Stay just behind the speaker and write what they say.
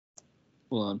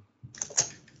Hold on.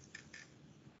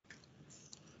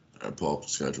 All right, pull up the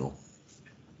schedule.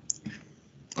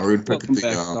 Are we going to pick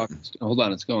Hold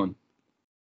on, it's going.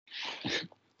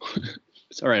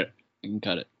 It's all right. I can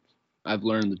cut it. I've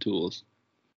learned the tools.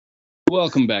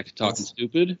 Welcome back to Talking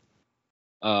Stupid.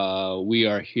 We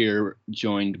are here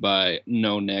joined by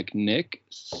No Neck Nick,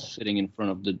 sitting in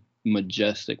front of the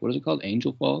majestic, what is it called?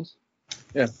 Angel Falls?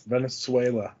 Yeah,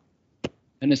 Venezuela.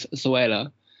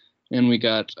 And we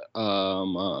got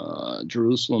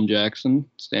Jerusalem Jackson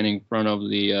standing in front of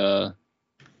the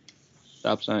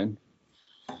stop sign.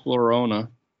 Florona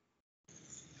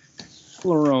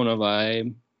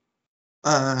vibe.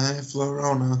 Hi,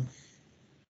 Florona.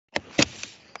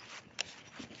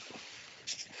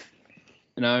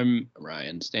 And I'm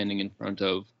Ryan, standing in front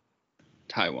of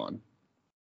Taiwan.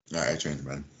 All right, I changed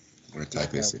mine. We're in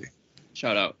Taipei City.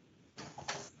 Shout out.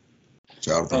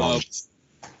 Shout out to homies.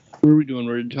 What are we doing?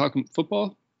 We're talking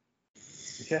football?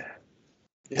 Yeah,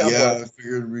 I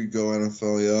figured we'd go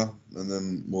NFL, yeah. And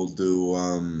then we'll do,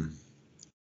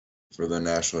 for the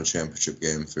national championship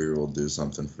game, figure we'll do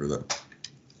something for that.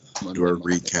 Do our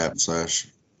recap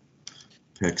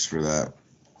 / picks for that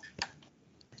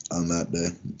on that day,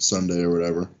 Sunday or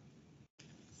whatever.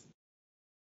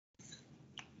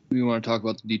 We want to talk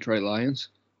about the Detroit Lions?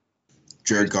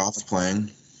 Jared Goff's playing.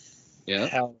 Yeah.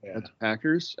 Hell yeah. That's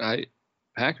Packers.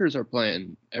 Packers are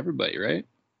playing everybody, right?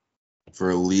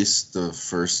 For at least the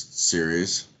first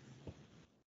series.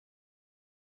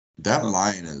 That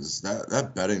line is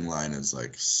that betting line is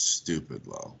like stupid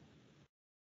low.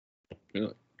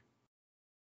 Really?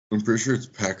 I'm pretty sure it's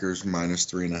Packers minus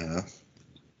 3.5.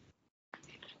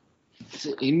 Is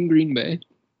it in Green Bay?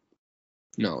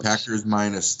 No. Packers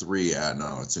minus 3.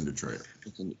 No, it's in Detroit.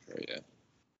 It's in Detroit,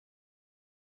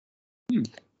 yeah.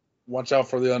 Watch out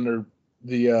for the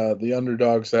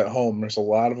underdogs at home. There's a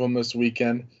lot of them this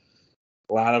weekend.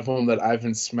 A lot of them that I've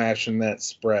been smashing that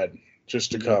spread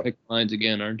just to cover. Pick lines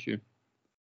again, aren't you?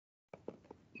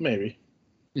 Maybe.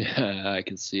 Yeah, I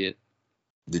can see it.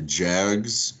 The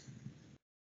Jags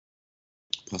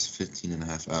plus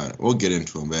 15.5. We'll get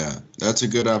into them. Yeah, that's a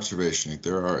good observation. Like,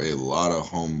 there are a lot of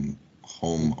home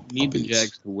Need puppies. the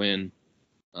Jags to win,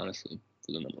 honestly,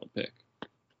 for the number one pick.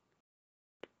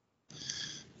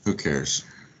 Who cares?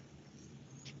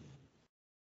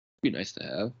 Be nice to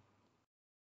have.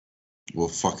 We'll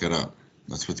fuck it up.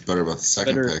 That's what's better about the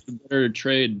second pick. Better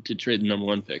trade the number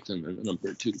one pick than the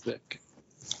number two pick.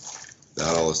 That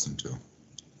I'll listen to.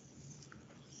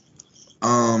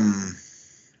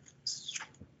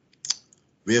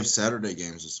 We have Saturday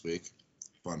games this week.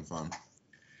 Fun.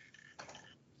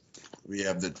 We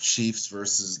have the Chiefs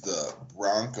versus the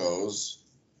Broncos.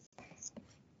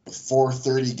 A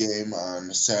 4:30 game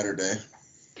on Saturday.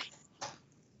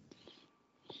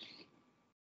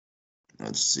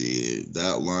 Let's see.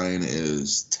 That line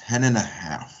is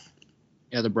 10.5.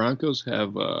 Yeah, the Broncos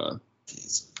have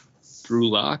Drew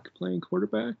Lock playing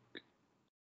quarterback.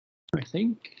 I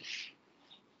think.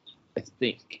 I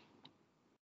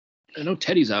know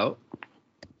Teddy's out.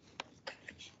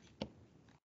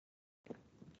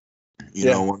 You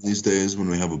know, one of these days when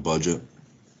we have a budget,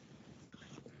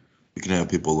 we can have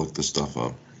people look this stuff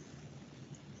up.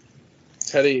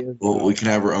 Teddy is. Well, we can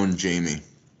have our own Jamie.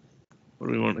 What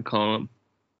do we want to call him?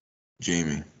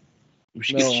 Jamie. We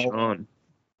should get Sean.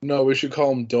 No, we should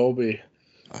call him Dolby.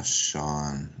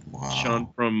 Sean. Wow. Sean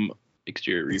from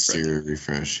Exterior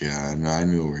Refresh, yeah. I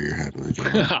knew where your head was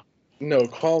going. No,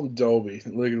 call him Dolby.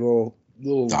 Like a little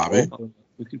Dobby?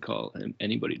 We could call him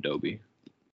anybody Dobie.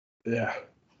 Yeah.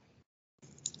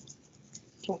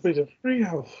 Dolby the free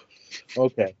house.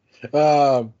 Okay.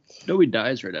 Dobie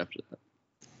dies right after that.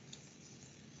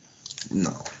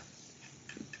 No.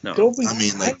 Dolby, I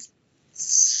mean, like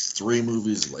 3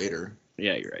 movies later.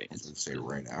 Yeah, you're right. I was gonna say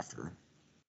right after.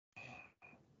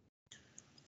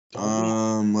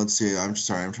 Let's see. I'm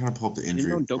sorry. I'm trying to pull up the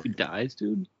injury. You know Dobie dies,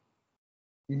 dude?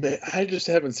 Man, I just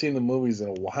haven't seen the movies in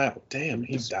a while. Damn,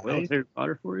 he died. Harry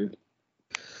Potter for you?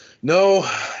 No,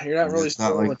 you're not really. It's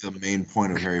not like the main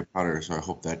point of Harry Potter, so I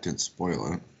hope that didn't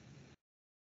spoil it.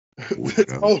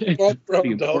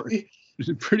 From Dolby. It's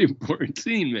a pretty important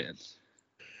scene, man.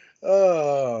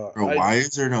 Bro, why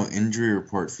is there no injury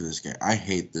report for this game? I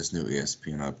hate this new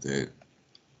ESPN update.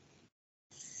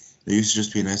 There used to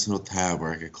just be a nice little tab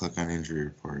where I could click on injury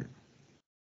report.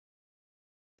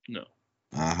 No.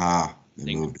 Aha.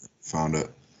 They moved it. Found it.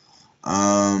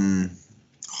 What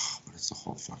is the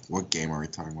whole fuck? What game are we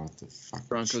talking about? The fuck.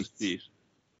 Broncos Chiefs.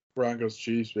 Broncos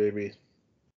Chiefs, baby.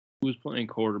 Who's playing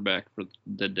quarterback for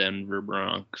the Denver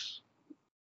Broncos?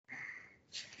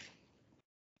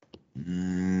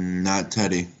 Not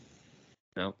Teddy.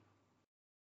 No.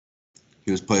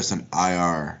 He was placed on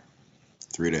IR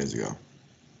 3 days ago.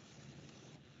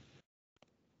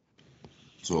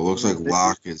 So it looks like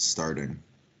Locke is starting.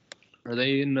 Are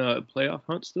they in playoff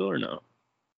hunt still or no?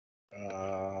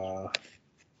 No.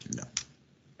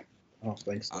 I don't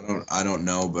think so. I don't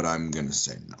know, but I'm gonna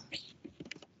say no.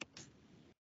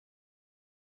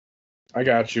 I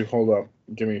got you. Hold up.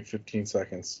 Give me 15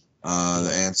 seconds.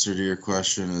 The answer to your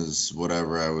question is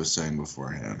whatever I was saying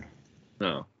beforehand.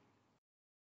 No.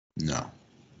 No.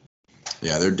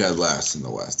 Yeah, they're dead last in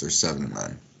the West. They're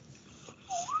 7-9.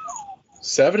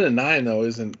 7-9 though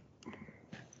isn't.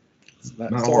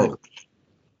 Not horrible.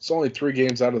 It's only 3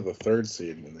 games out of the 3rd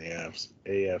seed in the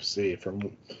AFC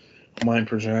from my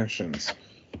projections.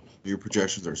 Your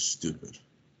projections are stupid.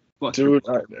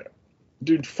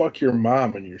 Dude, fuck your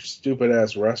mom and your stupid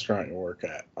ass restaurant you work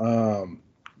at.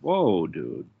 Whoa,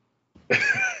 dude.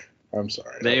 I'm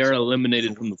sorry. They are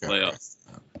eliminated from the playoffs.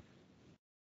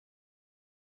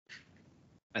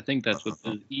 I think that's what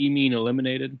does E mean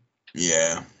eliminated?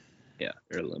 Yeah. Yeah,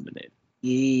 they're eliminated.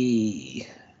 E.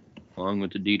 Along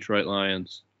with the Detroit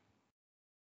Lions.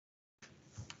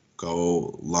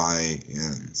 Go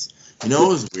Lions. You know, it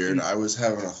was weird. I was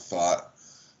having a thought.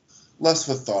 Less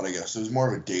of a thought, I guess. It was more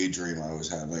of a daydream I was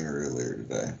having earlier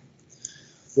today.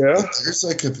 Yeah? There's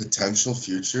like a potential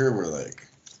future where like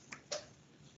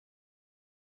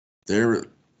they're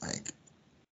like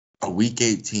a week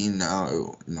 18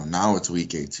 now. Now it's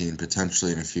week 18.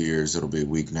 Potentially in a few years it'll be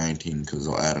week 19 because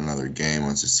they'll add another game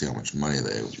once they see how much money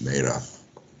they made off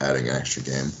adding an extra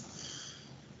game.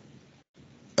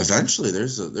 Eventually,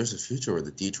 there's a future where the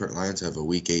Detroit Lions have a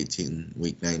week 18,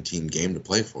 week 19 game to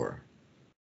play for.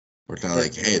 Where it's not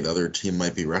like, hey, the other team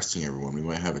might be resting everyone. We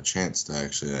might have a chance to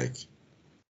actually like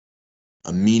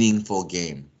a meaningful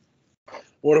game.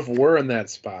 What if we're in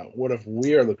that spot? What if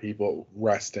we are the people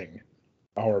resting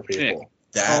our people?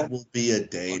 That will be a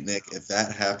day, Nick. If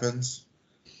that happens,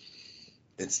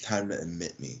 it's time to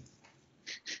admit me.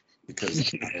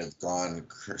 Because I have gone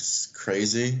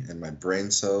crazy and my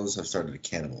brain cells have started to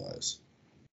cannibalize.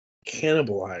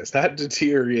 Cannibalize, not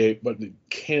deteriorate, but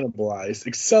cannibalize.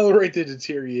 Accelerate the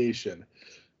deterioration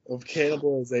of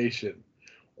cannibalization.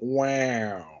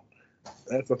 Wow.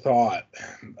 That's a thought.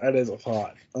 That is a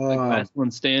thought. Like last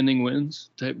one standing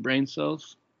wins type brain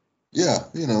cells. Yeah,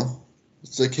 you know.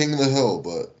 It's like King of the Hill,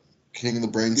 but King of the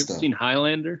Brainstem. You ever seen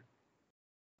Highlander?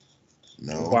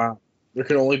 No. Wow. There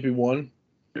can only be one?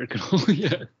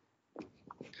 Yeah.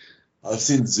 I've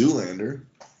seen Zoolander.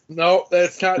 No,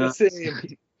 that's not the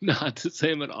same. Not the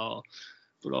same at all,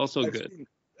 but also good.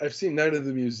 I've seen Night of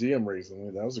the Museum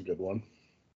recently. That was a good one.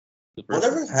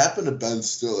 Whatever happened to Ben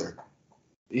Stiller?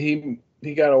 He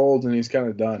got old and he's kind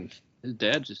of done. His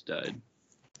dad just died.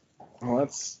 Oh,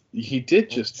 he did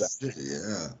just die.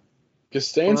 Yeah.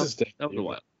 Costanza's dead. That was a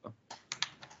while ago.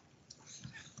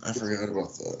 I forgot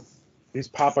about that. He's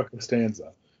Papa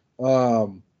Costanza. Yeah,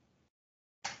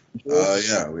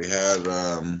 we had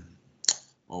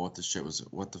what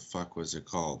the fuck was it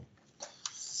called?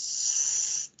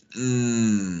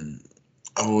 It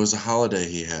was a holiday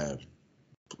he had.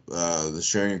 The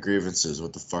sharing of grievances,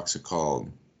 what the fuck's it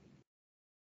called?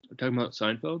 We're talking about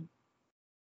Seinfeld?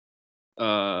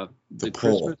 The poll.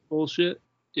 Christmas bullshit?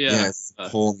 Yeah. Yeah, it's a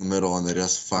poll in the middle and they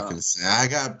just fucking say, I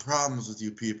got problems with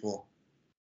you people.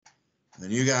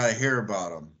 And you gotta hear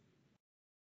about them.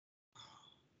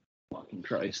 Fucking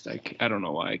Christ. I don't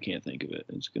know why I can't think of it.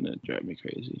 It's going to drive me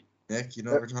crazy. Nick, you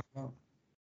know what we're talking about?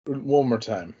 One more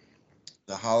time.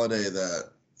 The holiday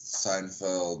that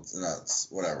Seinfeld,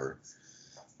 whatever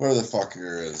the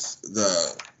fucker is.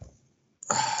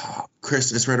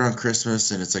 It's right around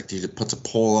Christmas, and it's like he puts a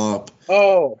poll up.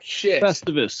 Oh, shit.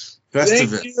 Festivus.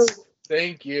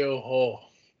 Thank you. Oh.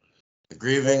 The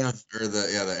grieving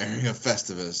the airing of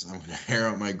Festivus. I'm going to air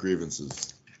out my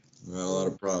grievances. I got a lot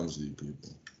of problems with you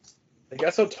people.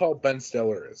 Guess how tall Ben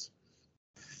Stiller is?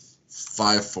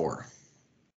 5'4".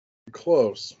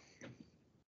 Close.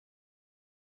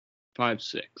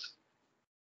 5'6".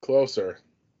 Closer.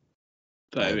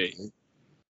 5'8".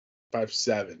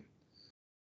 5'7".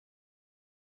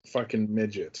 Fucking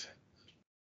midget.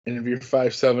 And if you're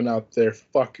 5'7" out there,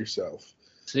 fuck yourself.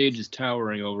 Sage is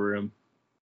towering over him.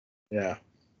 Yeah.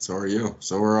 So are you.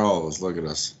 So are all of us. Look at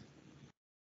us.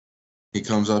 He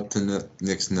comes up to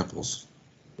Nick's nipples.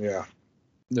 Yeah.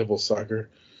 Nipple sucker.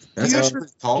 That's actually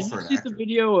tall for an actor. Did you see the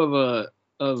video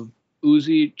of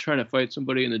Uzi trying to fight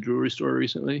somebody in the jewelry store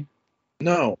recently?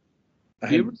 No.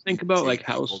 Do you ever think about like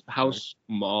how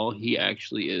small he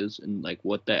actually is and like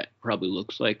what that probably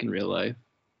looks like in real life?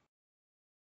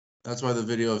 That's why the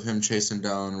video of him chasing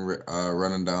down,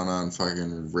 running down on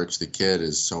fucking Rich the Kid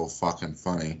is so fucking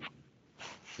funny.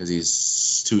 because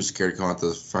he's too scared to come out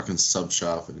the fucking sub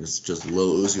shop, and it's just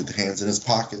Lil Uzi with the hands in his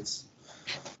pockets.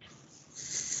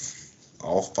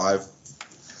 All 5.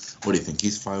 What do you think?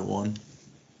 He's 5'1"?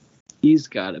 He's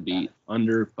got to be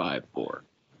under 5'4".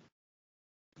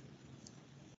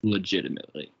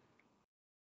 Legitimately.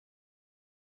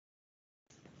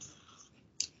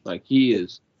 Like, he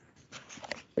is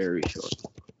very short.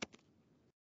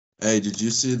 Hey, did you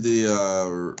see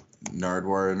the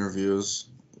Nardwuar interviews?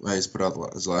 He's put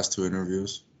out his last 2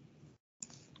 interviews.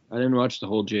 I didn't watch the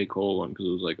whole J. Cole one because it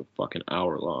was like a fucking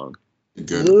hour long.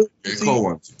 Good. J. Cole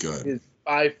one's good. Is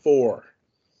 5'4".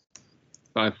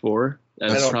 5'4"?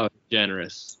 That's probably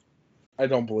generous. I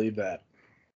don't believe that.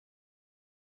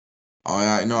 Oh,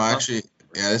 yeah. No, actually,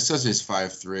 yeah, this says he's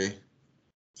 5'3".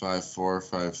 5'4",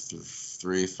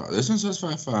 5'3", 5. This one says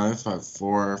 5'5",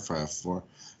 5'4", 5'4".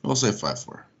 We'll say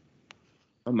 5'4".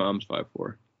 My mom's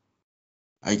 5'4".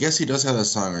 I guess he does have that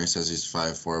song where he says he's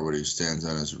 5'4", but he stands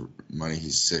on his money.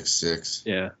 He's 6'6".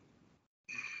 Yeah.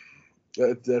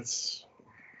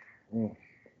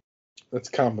 That's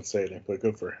compensating, but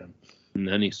good for him. And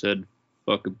then he said,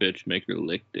 "Fuck a bitch, make her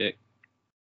lick dick."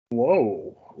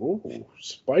 Whoa, ooh,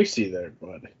 spicy there,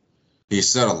 bud. He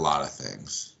said a lot of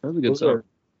things. That was a good song.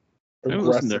 I haven't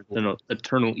listened to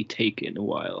Eternally Taken in a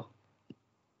while.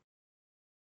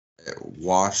 It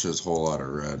washes a whole lot of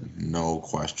red. No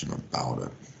question about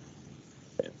it.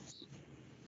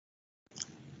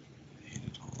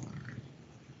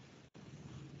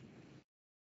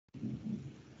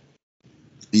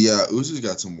 Yeah, Uzi's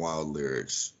got some wild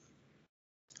lyrics.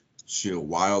 She a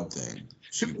wild thing.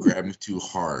 She grabbed me too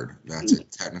hard. That's a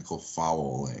technical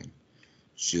fouling.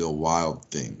 She a wild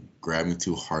thing. Grab me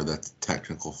too hard. That's a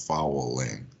technical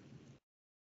fouling.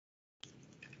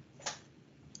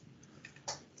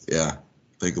 Yeah,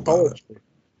 think about it.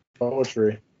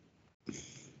 Poetry.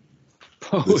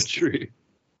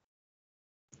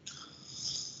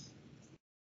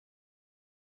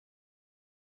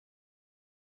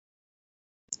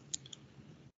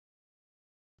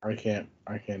 I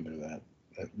can't do that.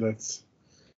 That's.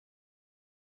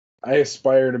 I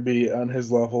aspire to be on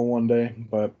his level one day,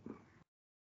 but.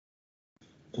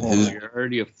 You're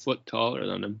already a foot taller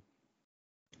than him.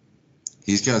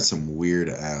 He's got some weird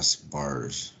ass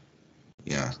bars.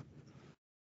 Yeah.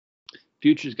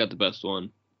 Future's got the best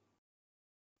one.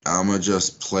 I'ma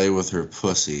just play with her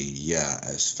pussy. Yeah,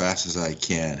 as fast as I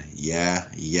can. Yeah,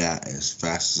 as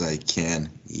fast as I can.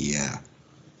 Yeah.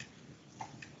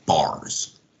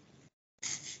 Bars.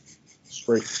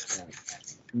 Straight.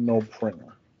 No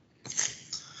printer.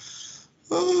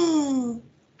 Oh.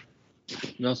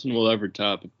 Nothing will ever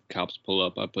top if cops pull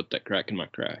up. I put that crack in my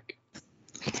crack.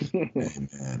 Hey,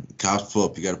 man. Cops pull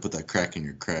up, you gotta put that crack in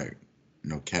your crack.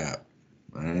 No cap.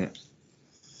 All right?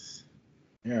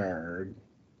 Yeah.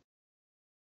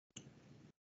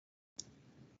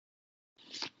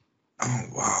 Oh,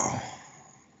 wow.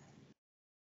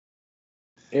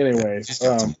 Anyways. He's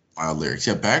got some wild lyrics.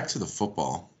 Yeah, back to the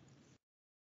football.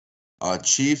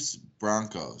 Chiefs,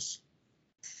 Broncos.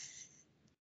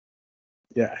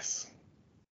 Yes.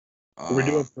 Are we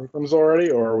doing pick'ems already,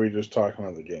 or are we just talking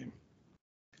about the game?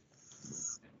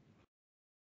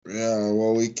 Yeah,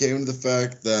 well, we came to the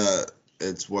fact that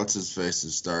it's what's-his-face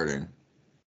is starting.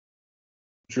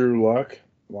 Drew Lock?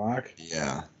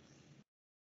 Yeah.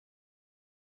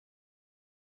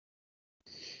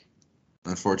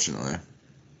 Unfortunately.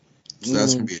 So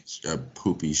that's going to be a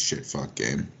poopy shit-fuck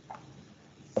game.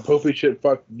 A poopy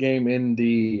shit-fuck game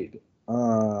indeed.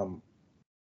 So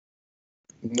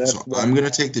I'm going to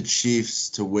take the Chiefs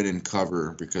to win and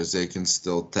cover because they can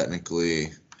still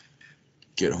technically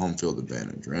get home field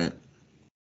advantage, right?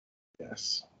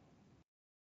 Yes.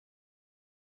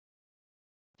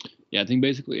 Yeah, I think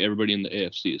basically everybody in the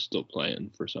AFC is still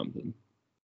playing for something.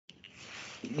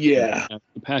 Yeah.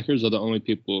 The Packers are the only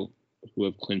people who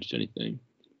have clinched anything.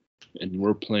 And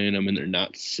we're playing them, and they're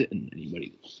not sitting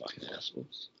anybody. Fucking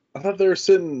assholes. I thought they were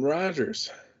sitting Rodgers.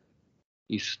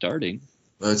 He's starting.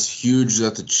 That's huge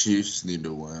that the Chiefs need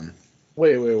to win.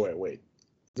 Wait.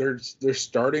 They're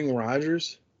starting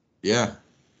Rodgers? Yeah.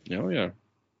 Oh, yeah.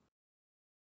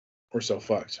 We're so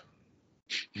fucked.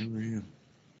 Yeah,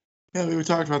 we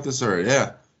talked about this already.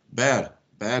 Yeah. Bad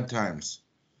times.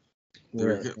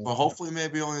 But hopefully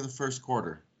maybe only the first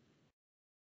quarter.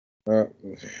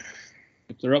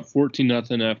 If they're up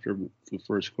 14-0 after the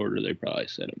first quarter, they probably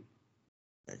set him.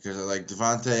 Because like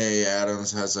Devontae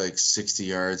Adams has like 60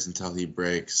 yards until he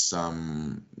breaks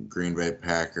some Green Bay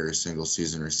Packers single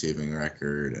season receiving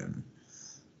record and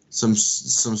some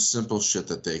simple shit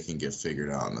that they can get figured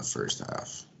out in the first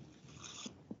half.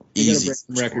 Easy break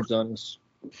some records on us.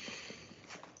 And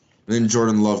then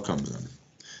Jordan Love comes in.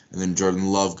 and then Jordan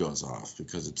Love goes off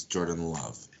because it's Jordan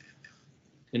Love.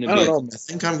 I don't know. I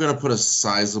think I'm gonna put a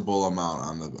sizable amount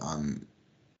on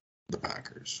the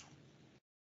Packers.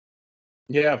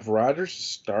 Yeah, if Rodgers is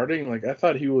starting, like I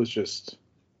thought he was just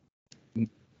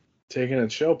taking a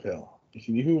chill pill.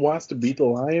 Who wants to beat the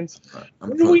Lions?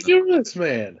 When do we do this,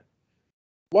 man?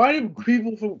 Why do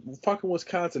people from fucking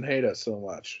Wisconsin hate us so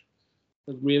much?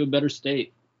 Because we have a better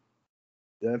state.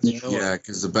 That's true. Yeah,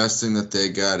 because the best thing that they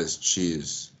got is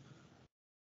cheese.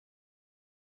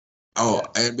 Oh,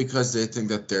 and because they think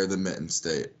that they're the Mitten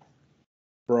State.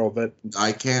 Bro, that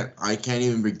I can't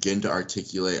even begin to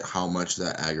articulate how much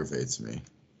that aggravates me.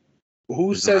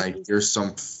 who says I hear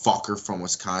some fucker from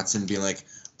Wisconsin being like,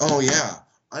 "Oh yeah,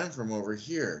 I'm from over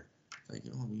here." Like,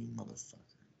 oh, you motherfucker.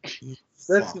 You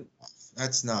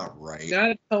that's not right. You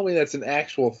gotta tell me that's an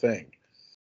actual thing.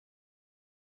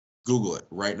 Google it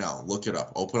right now. Look it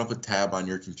up. Open up a tab on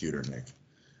your computer, Nick.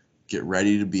 Get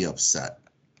ready to be upset.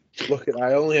 Look at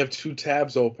I only have 2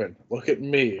 tabs open. Look at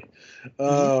me.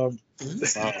 I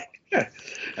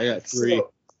got 3.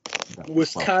 So,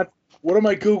 Wisconsin. What am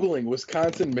I Googling?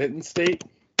 Wisconsin Mitten State?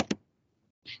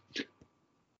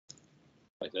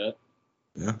 Like that?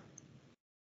 Yeah.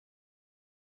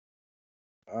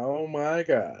 Oh my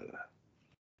god.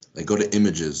 Like, go to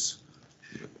images.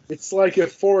 It's like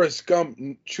if Forrest Gump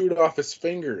chewed off his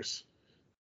fingers.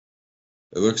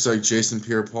 It looks like Jason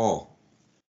Pierre-Paul.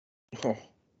 Oh.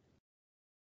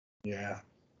 Yeah.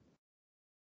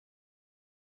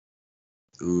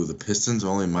 Ooh, the Pistons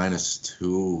only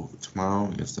 -2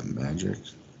 tomorrow against the Magic.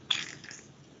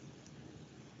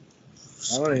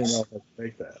 I don't even know if I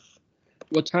take that.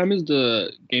 What time is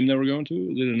the game that we're going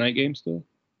to? Is it a night game still?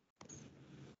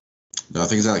 No, I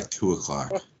think it's at like 2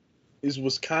 o'clock. Is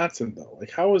Wisconsin though? Like,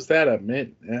 how is that a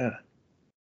mint? Yeah.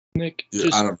 Nick, Dude,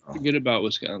 just I don't know. forget about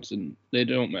Wisconsin. They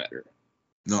don't matter.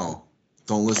 No,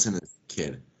 don't listen to this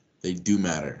kid. They do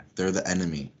matter. They're the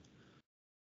enemy.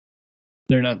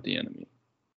 They're not the enemy.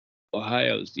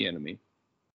 Ohio's the enemy.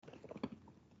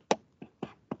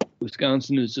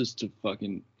 Wisconsin is just a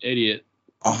fucking idiot.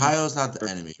 Ohio's not the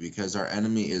enemy because our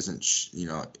enemy isn't,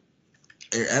 our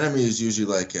enemy is usually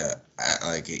like a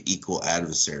equal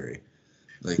adversary.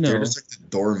 Like they're just like the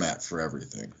doormat for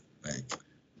everything. Like,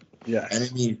 yeah,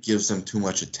 enemy gives them too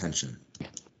much attention.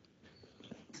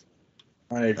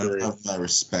 I agree. I don't have my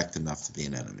respect enough to be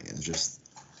an enemy. It's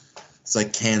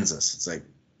like Kansas. It's like,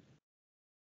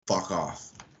 fuck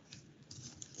off.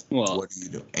 Well, what do you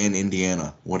do? And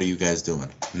Indiana, what are you guys doing?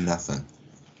 Nothing.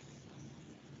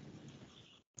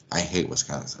 I hate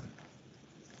Wisconsin.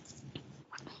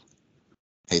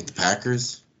 Hate the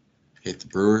Packers. Hate the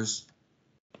Brewers.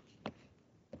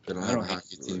 They don't have a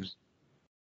hockey team.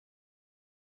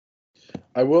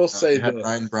 I will say that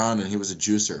Ryan Brown and he was a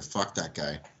juicer. Fuck that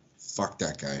guy. Fuck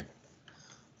that guy.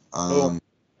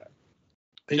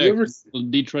 The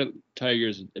Detroit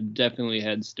Tigers definitely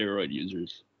had steroid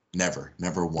users. Never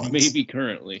once. Maybe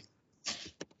currently.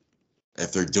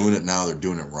 If they're doing it now, they're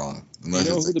doing it wrong. Unless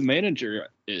you know who the manager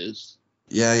is.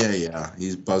 Yeah.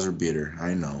 He's buzzer beater.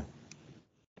 I know.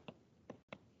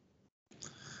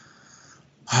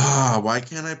 Why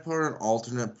can't I put an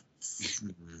alternate?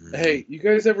 Hey, you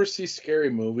guys ever see Scary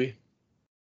Movie?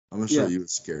 I'm gonna show you a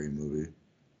Scary Movie.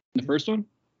 The first one?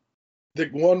 The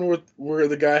one where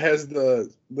the guy has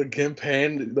the gimp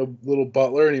hand, the little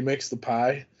butler, and he makes the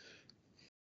pie.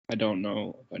 I don't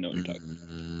know if I know what you're talking about.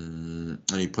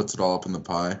 And he puts it all up in the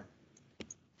pie.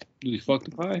 Do we fuck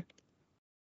the pie?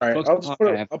 All right,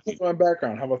 I'll put my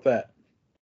background. How about that?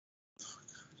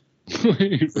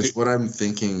 That's what I'm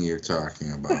thinking you're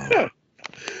talking about.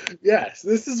 Yes,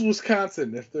 this is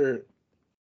Wisconsin. If they're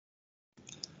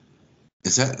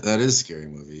that is a Scary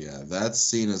Movie, yeah. That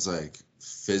scene is like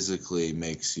physically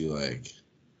makes you like,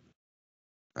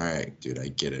 all right, dude, I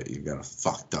get it. You got a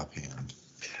fucked up hand.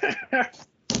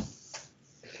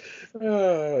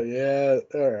 Oh yeah,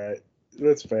 all right,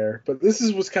 that's fair. But this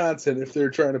is Wisconsin. If they're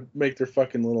trying to make their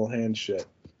fucking little hand shit.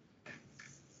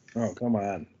 Oh come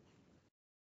on.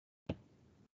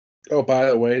 Oh, by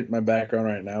the way, my background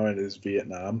right now it is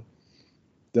Vietnam.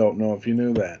 Don't know if you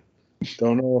knew that.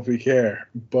 Don't know if you care,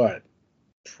 but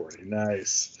pretty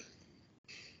nice.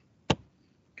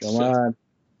 Come on.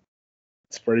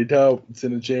 It's pretty dope. It's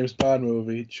in a James Bond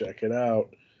movie. Check it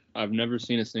out. I've never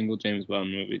seen a single James Bond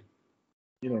movie.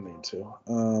 You don't need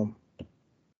to.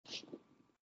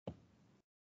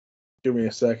 Give me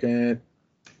a second.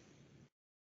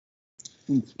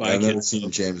 I've never seen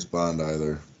James Bond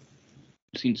either.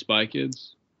 Seen Spy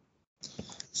Kids?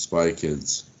 Spy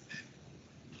Kids.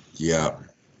 Yeah.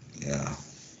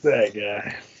 That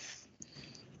guy.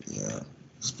 Yeah.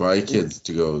 Spy Kids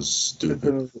to go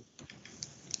stupid.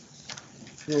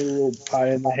 A little pie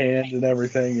in the hand and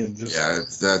everything, and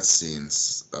just that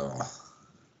scene's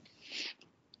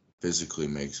physically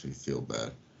makes me feel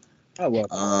bad. I love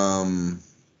it.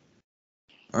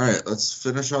 All right, let's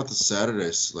finish out the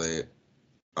Saturday slate.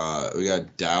 We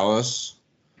got Dallas.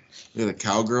 We got the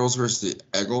Cowgirls versus the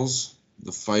Eagles,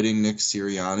 the Fighting Nick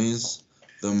Siriannis,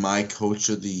 the My Coach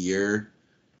of the Year,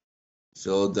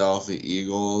 Philadelphia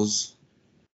Eagles,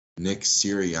 Nick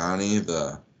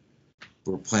Sirianni,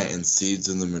 we're planting seeds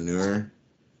in the manure.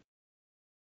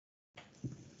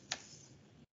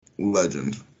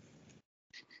 Legend.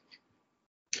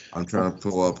 I'm trying to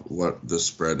pull up what the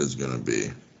spread is going to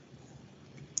be.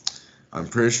 I'm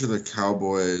pretty sure the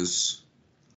Cowboys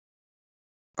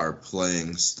are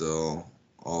playing still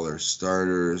all their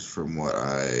starters from what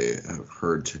I have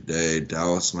heard today.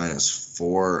 Dallas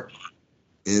 -4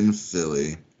 in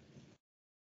Philly.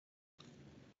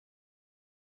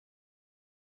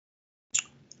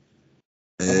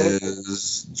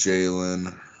 Is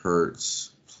Jalen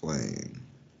Hurts playing?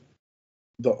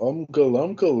 The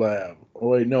Umka Lab. Oh,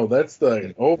 wait, no, that's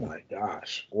the. Oh my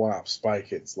gosh. Wow, Spy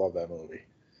Kids. Love that movie.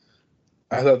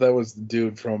 I thought that was the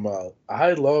dude from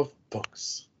I Love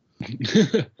Books.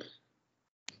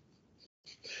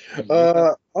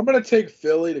 I'm going to take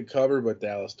Philly to cover, but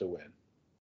Dallas to win.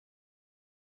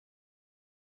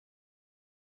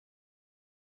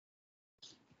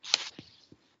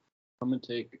 I'm going to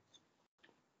take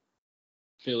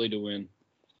Philly to win.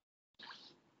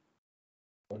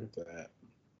 Look at that.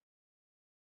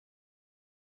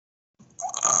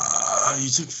 You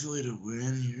took Philly to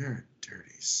win? You're a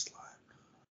dirty slut.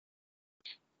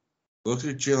 Look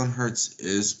at Jalen Hurts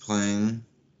is playing.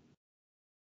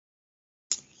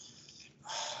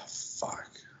 Fuck.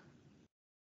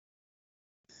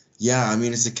 Yeah, I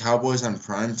mean, it's the Cowboys on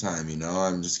primetime, you know?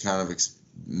 I'm just kind of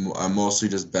I'm mostly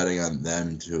just betting on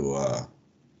them to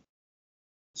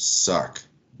suck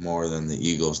more than the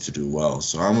Eagles to do well.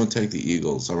 So I'm going to take the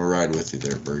Eagles. I'm going to ride with you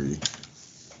there, Bergie.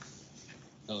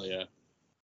 Hell yeah.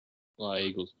 Fly,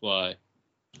 Eagles, fly.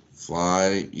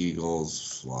 Fly,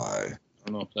 Eagles, fly. I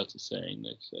don't know if that's a saying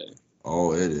they say.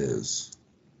 Oh, it is.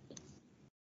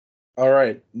 All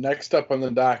right, next up on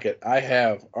the docket, I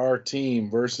have our team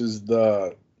versus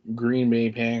the Green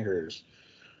Bay Packers.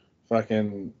 Fuck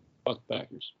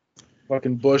Packers.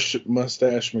 Fucking Bush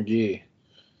Mustache McGee.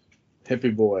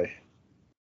 Hippie boy.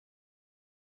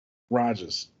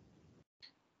 Rodgers.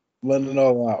 Letting it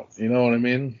all out. You know what I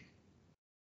mean?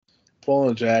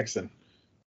 Pulling Jackson.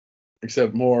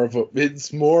 Except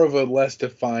it's more of a less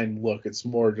defined look. It's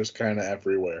more just kind of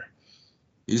everywhere.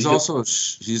 He's all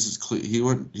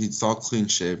clean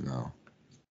shaved now.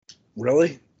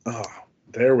 Really? Oh,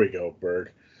 there we go,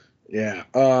 Berg. Yeah.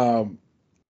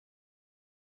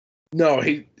 No,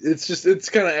 it's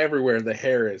kind of everywhere. The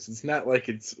hair is. It's not like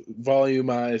it's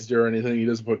volumized or anything. He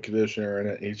doesn't put conditioner in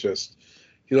it.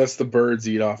 He lets the birds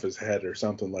eat off his head or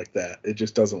something like that. It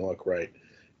just doesn't look right.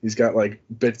 He's got like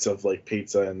bits of like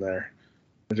pizza in there.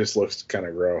 It just looks kind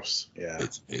of gross. Yeah.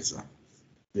 It's pizza.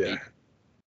 Yeah.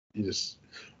 He just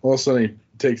all of a sudden he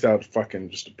takes out fucking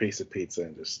just a piece of pizza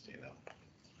and just,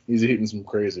 he's eating some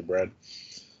crazy bread.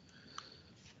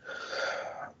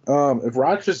 If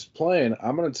Rodgers is playing,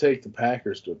 I'm going to take the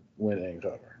Packers to win and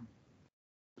cover.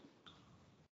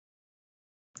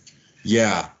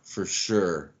 Yeah, for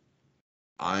sure.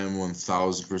 I am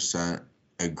 1,000%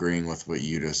 agreeing with what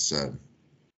you just said.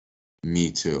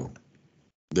 Me too.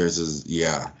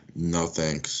 No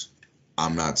thanks.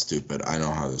 I'm not stupid. I know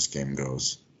how this game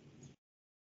goes.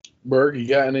 Berg, you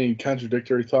got any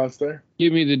contradictory thoughts there?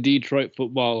 Give me the Detroit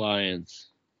Football Lions.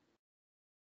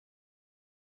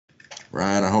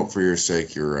 Ryan, I hope for your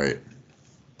sake you're right.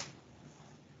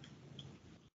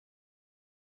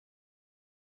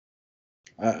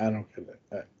 I don't get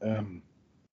it.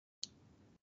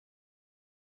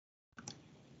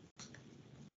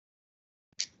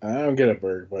 I don't get it,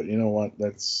 Berg, but you know what?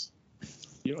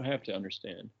 You don't have to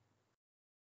understand.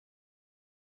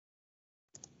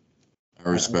 I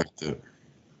respect it.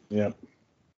 Yep.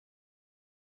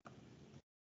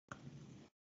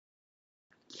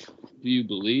 Do you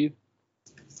believe?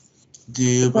 Do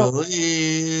you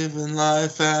believe in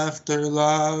life after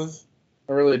love?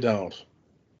 I really don't.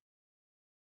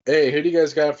 Hey, who do you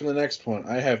guys got for the next one?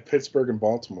 I have Pittsburgh and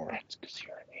Baltimore. That's because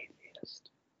you're an atheist.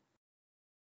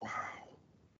 Wow.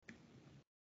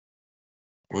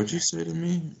 What'd you say to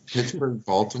me? Pittsburgh,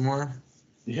 Baltimore?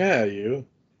 Yeah, you.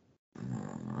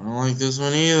 I don't like this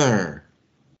one either.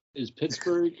 Is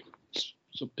Pittsburgh?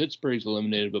 So Pittsburgh's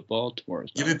eliminated, but Baltimore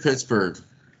is not. Give me Pittsburgh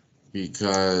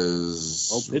because.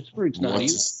 Oh, Pittsburgh's not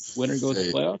either. Winner goes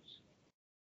to playoffs.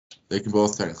 They can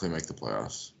both technically make the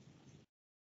playoffs.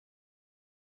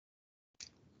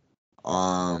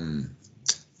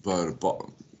 But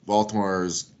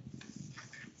Baltimore's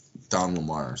down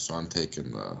Lamar, so I'm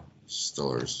taking the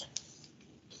Steelers.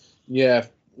 Yeah, if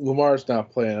Lamar's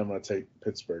not playing, I'm going to take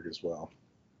Pittsburgh as well.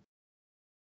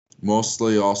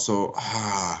 Mostly also,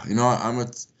 you know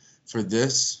what? For the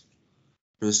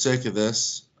sake of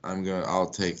this, I'll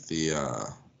take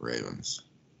the Ravens.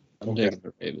 I'm taking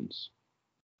the Ravens.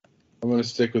 I'm going to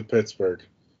stick with Pittsburgh.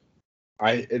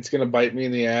 It's going to bite me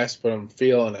in the ass, but I'm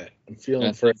feeling it. I'm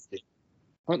feeling frisky.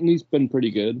 Huntley's been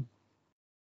pretty good.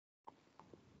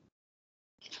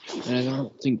 And I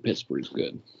don't think Pittsburgh's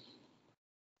good.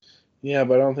 Yeah,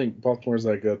 but I don't think Baltimore's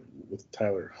that good with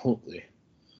Tyler Huntley.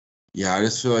 Yeah, I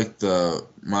just feel like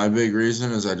my big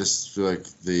reason is I just feel like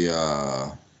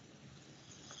the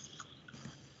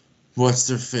what's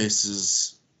their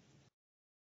faces?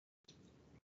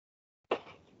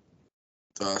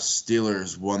 The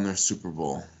Steelers won their Super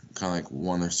Bowl. Kind of like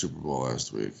won their Super Bowl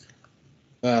last week.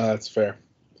 That's fair.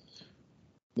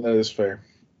 That is fair.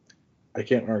 I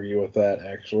can't argue with that,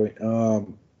 actually.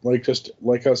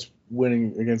 Like us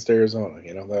winning against Arizona,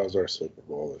 that was our Super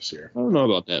Bowl this year. I don't know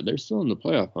about that. They're still in the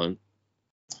playoff hunt.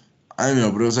 I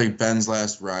know, but it was like Ben's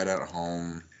last ride at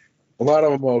home. A lot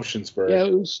of emotions, bro. Yeah,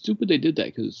 it was stupid they did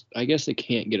that because I guess they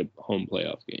can't get a home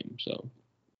playoff game. So.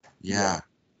 Yeah,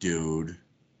 dude.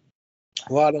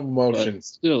 A lot of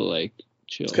emotions. But still,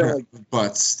 chill. It's kind of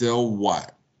but still,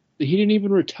 what? He didn't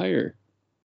even retire.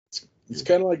 It's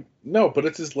kind of like no, but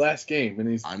it's his last game, and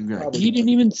He didn't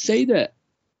even say that.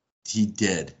 He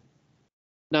did.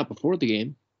 Not before the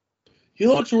game. He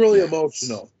looks really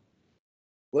emotional.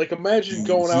 Like imagine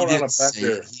going out on a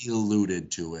bender. He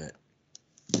alluded to it.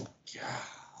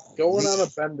 Going on a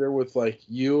bender with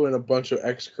you and a bunch of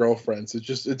ex-girlfriends.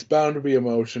 It's bound to be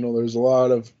emotional. There's a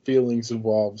lot of feelings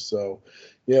involved. So,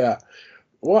 yeah.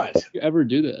 What? Did you ever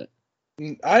do that?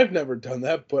 I've never done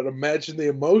that, but imagine the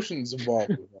emotions involved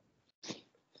with that.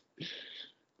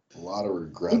 A lot of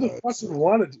regret. Who the fuck would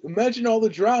want to? Imagine all the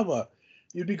drama.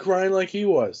 You'd be crying like he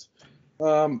was.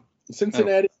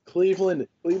 Cincinnati, Cleveland.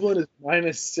 Cleveland is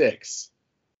 -6.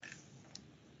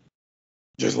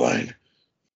 Just lying.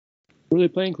 Were they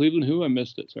playing Cleveland? Who? I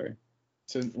missed it. Sorry.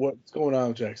 What's going on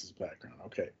with Jackson's background?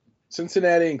 Okay.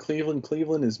 Cincinnati and Cleveland.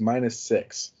 Cleveland is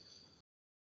 -6.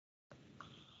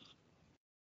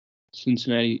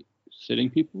 Cincinnati sitting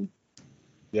people?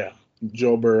 Yeah.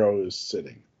 Joe Burrow is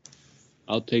sitting.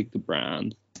 I'll take the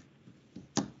Browns.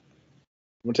 I'm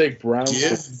going to take Browns.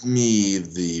 Give me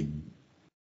the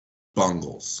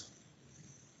Bungles.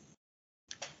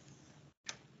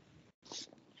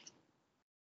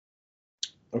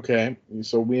 Okay.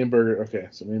 So Weinberger. Okay.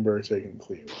 So Weinberger taking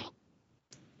Cleveland.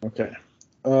 Okay.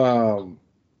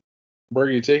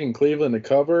 Berger, you taking Cleveland to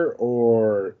cover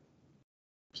or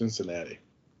Cincinnati?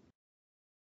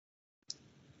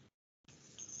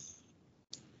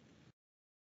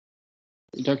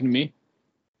 You talking to me?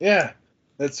 Yeah.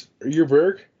 That's your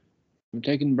Berg? I'm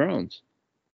taking the Browns.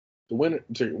 To win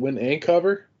and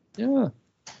cover? Yeah.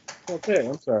 Okay,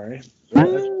 I'm sorry.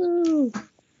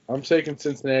 I'm taking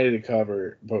Cincinnati to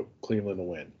cover, but Cleveland to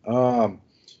win.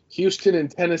 Houston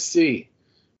and Tennessee.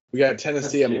 We got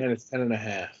Tennessee at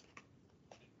 -10.5.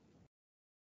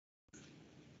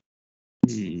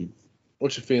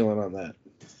 What's your feeling on that?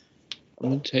 I'm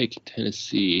going to take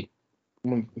Tennessee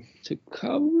to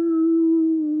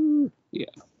cover. Yeah.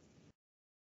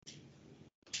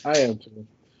 I am too.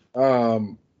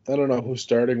 I don't know who's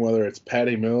starting, whether it's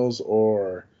Patty Mills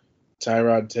or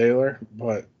Tyrod Taylor,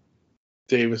 but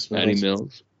Davis Mills. Patty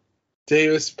Mills.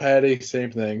 Davis, Patty,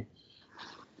 same thing.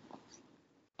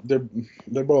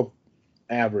 They're both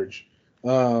average.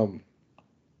 Yeah,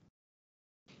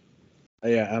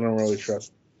 I don't really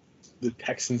trust the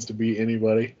Texans to beat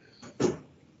anybody.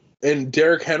 And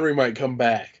Derrick Henry might come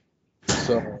back.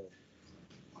 So,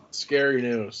 scary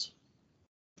news.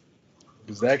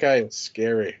 Because that guy is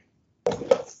scary.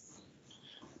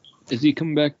 Is he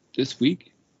coming back this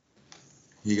week?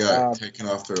 He got taken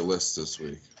off their list this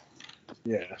week.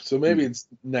 Yeah, so maybe it's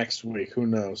next week. Who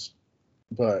knows?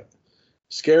 But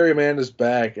Scary Amanda's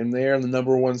back, and they are the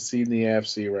 #1 seed in the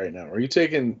AFC right now. Are you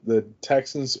taking the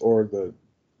Texans or the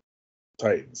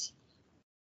Titans?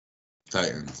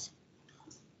 Titans.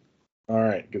 All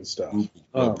right, good stuff.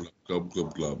 Glub, glub,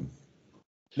 glub, glub.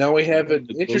 Now we have an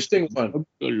interesting one.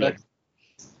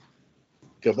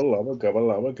 Gubba lubba, gubba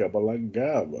lubba, gubba lubba,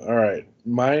 gub. All right,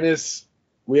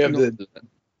 we have the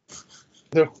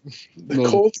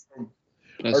Colts.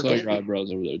 I saw your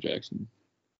eyebrows over there, Jackson.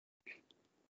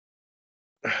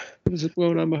 What is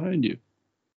going on behind you?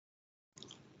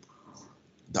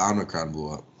 The Omicron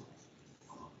blew up.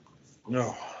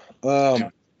 No.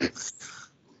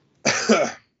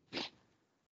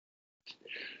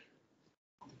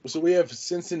 So we have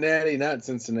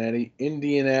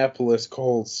Indianapolis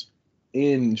Colts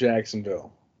in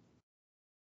Jacksonville.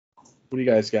 What do you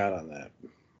guys got on that?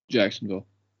 Jacksonville.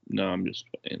 No, I'm just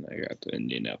playing. I got the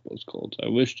Indianapolis Colts. I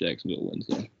wish Jacksonville wins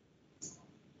though.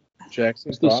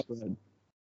 Jackson's the thoughts? spread?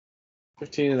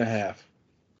 15.5.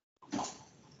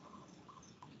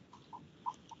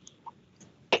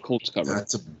 Colts cover.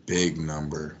 That's a big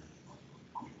number.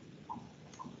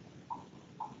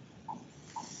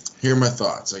 Here are my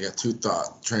thoughts. I got two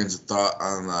trains of thought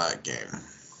on that game.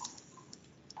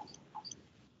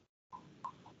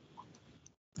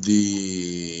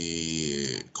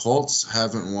 The Colts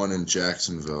haven't won in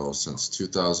Jacksonville since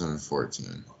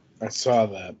 2014. I saw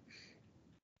that.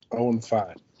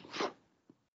 0-5.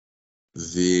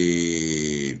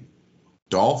 The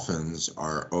Dolphins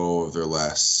are 0 of their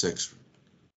last 6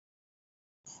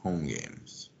 home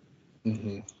games.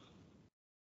 Mm-hmm.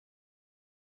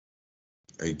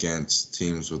 Against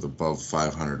teams with above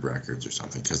 500 records or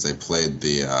something, because they played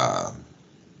the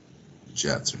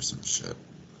Jets or some shit.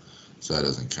 So that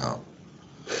doesn't count.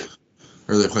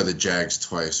 Or they played the Jags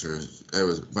twice, or it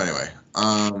was. But anyway,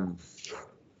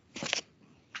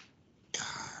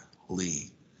 golly,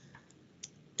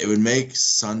 it would make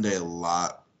Sunday a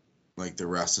lot, like the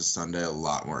rest of Sunday, a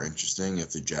lot more interesting if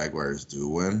the Jaguars do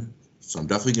win. So I'm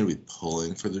definitely gonna be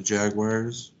pulling for the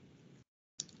Jaguars.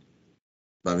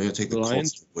 But I'm going to take the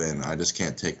Colts to win. I just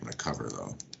can't take them to cover,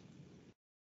 though.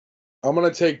 I'm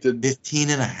going to take the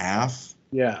 15.5.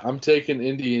 Yeah, I'm taking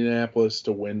Indianapolis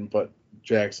to win, but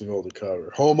Jacksonville to cover.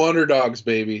 Home underdogs,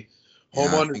 baby.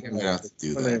 Home underdogs. I think I'm going to have to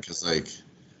do that because, like,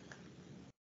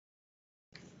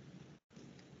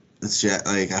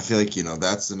 I feel like,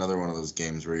 that's another one of those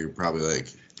games where you're probably, like,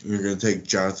 you're going to take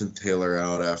Jonathan Taylor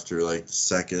out after, like, the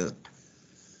second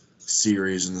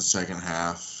series in the second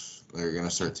half. They're going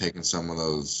to start taking some of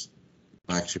those.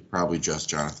 Actually, probably just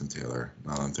Jonathan Taylor,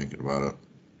 now that I'm thinking about it.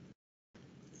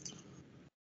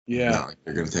 Yeah. Not like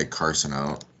they're going to take Carson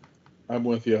out. I'm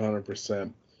with you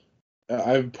 100%.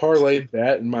 I've parlayed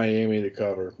that in Miami to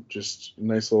cover. Just a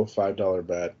nice little $5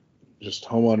 bet. Just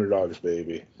home underdogs,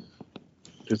 baby.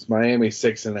 Just Miami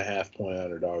 6.5-point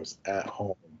underdogs at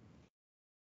home.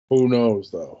 Who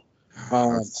knows, though?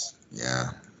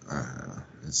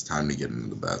 It's time to get into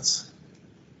the bets.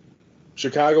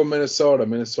 Chicago, Minnesota.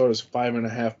 Minnesota's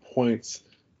 5.5 points.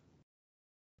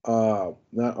 Not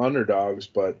underdogs,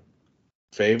 but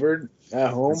favored at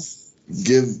home.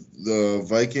 Give the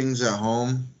Vikings at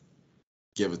home.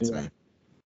 Give it to me.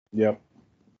 Yep.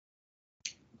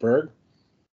 Berg?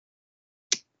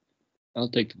 I'll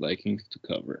take the Vikings to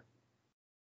cover.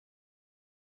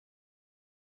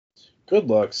 Good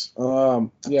looks.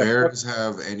 Bears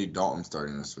have Andy Dalton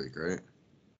starting this week, right?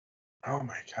 Oh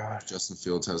my God. Justin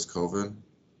Fields has COVID.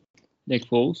 Nick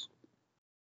Foles?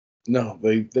 No,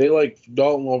 they like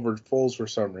Dalton over Foles for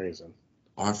some reason.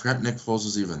 Oh, I forgot Nick Foles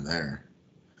was even there.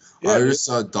 Yeah, I just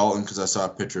saw Dalton because I saw a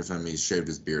picture of him. He shaved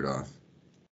his beard off.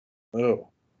 Oh.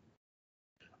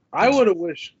 I would have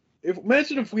wished.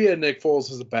 Imagine if we had Nick Foles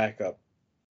as a backup.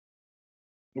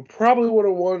 We probably would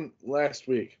have won last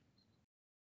week.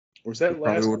 Or was that last week?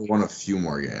 Probably would have won a few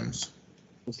more games.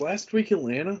 Was last week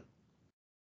Atlanta?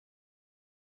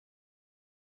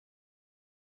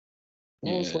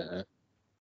 Yeah.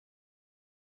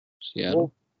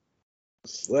 Seattle?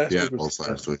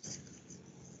 Last week.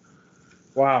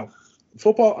 Wow.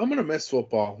 Football, I'm going to miss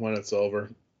football when it's over.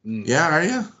 Yeah, are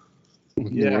you?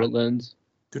 Yeah. World ends.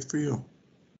 Good for you.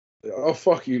 Oh,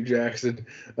 fuck you, Jackson.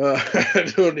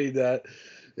 I don't need that.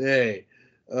 Hey.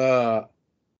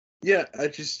 Yeah, I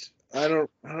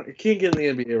can't get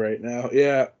in the NBA right now.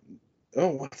 Yeah. Oh,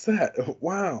 what's that? Oh,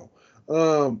 wow.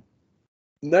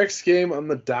 Next game on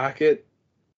the docket,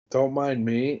 don't mind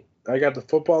me. I got the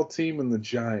football team and the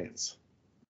Giants.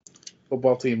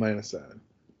 Football team -7.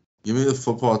 Give me the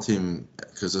football team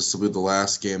because this will be the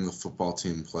last game the football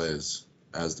team plays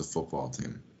as the football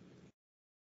team.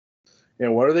 Yeah,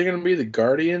 what are they going to be? The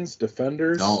Guardians,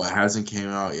 Defenders? No, it hasn't came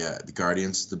out yet. The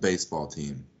Guardians is the baseball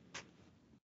team.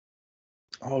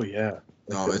 Oh, yeah.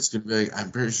 No, it's going to be,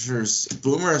 I'm pretty sure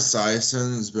Boomer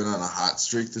Esiason has been on a hot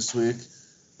streak this week.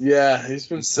 Yeah, he's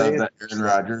been saying that Aaron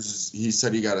Rodgers, he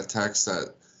said he got a text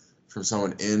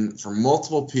from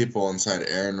multiple people inside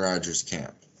Aaron Rodgers'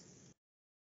 camp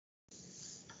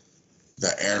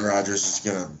that Aaron Rodgers is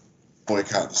going to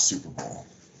boycott the Super Bowl.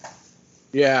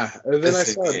 Yeah, and then I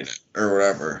saw it or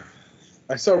whatever.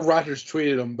 I saw Rodgers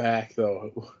tweeted him back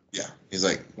though. Yeah, he's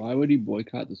like, why would he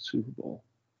boycott the Super Bowl?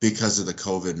 Because of the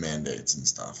COVID mandates and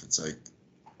stuff. It's like,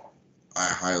 I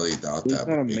highly doubt that. There's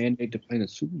not a mandate to play in the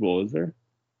Super Bowl, is there?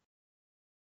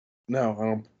 No, I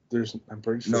don't I'm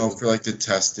pretty sure. No, for like the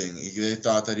testing. They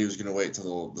thought that he was going to wait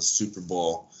till the Super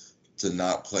Bowl to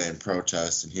not play in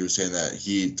protest, and he was saying that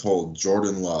he told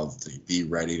Jordan Love to be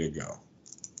ready to go.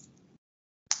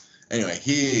 Anyway,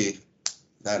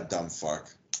 that dumb fuck,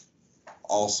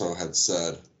 also had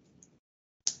said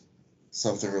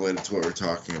something related to what we're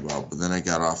talking about, but then I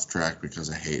got off track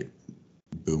because I hate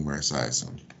Boomer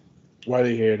Esiason. Why do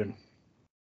you hate him?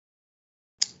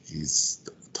 He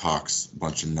talks a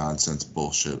bunch of nonsense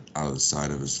bullshit out of the side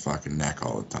of his fucking neck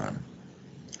all the time.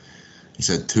 He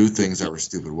said 2 things that were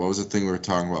stupid. What was the thing we were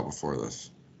talking about before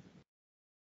this?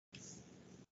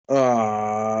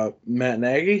 Matt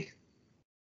Nagy?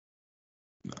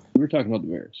 No. We were talking about the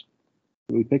Bears.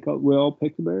 Did we all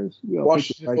pick the Bears?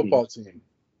 Washington football team.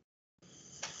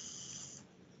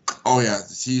 Oh yeah,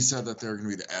 he said that they're going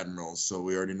to be the Admirals, so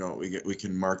we already know we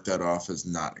can mark that off as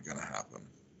not going to happen.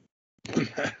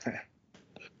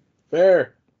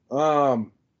 Fair.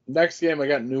 Next game I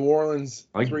got New Orleans.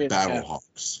 I like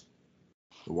Battlehawks.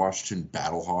 The Washington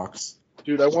Battlehawks.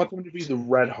 Dude, I want them to be the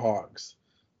Red Hogs.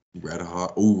 Red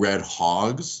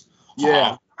Hogs?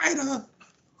 Yeah. Hog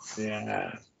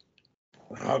Yeah.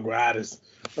 Hog Riders.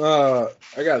 I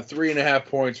got 3.5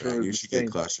 points for you should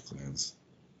get Clash of Clans.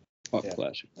 Fuck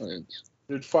Clash of Clans.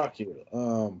 Dude, fuck you.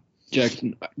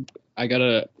 Jackson, I'm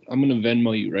gonna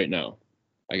Venmo you right now.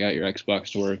 I got your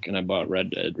Xbox to work, and I bought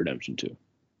Red Dead Redemption 2.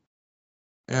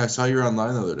 Yeah, I saw you were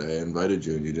online the other day. I invited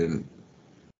you, and you didn't.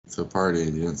 To a party,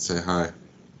 and you didn't say hi.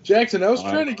 Jackson, I was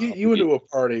trying to get you into a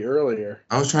party earlier.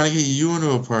 I was trying to get you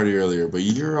into a party earlier, but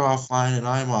you're offline and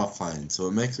I'm offline, so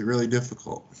it makes it really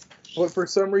difficult. But for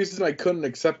some reason, I couldn't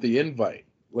accept the invite.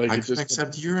 I couldn't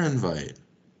accept your invite.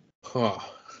 Huh.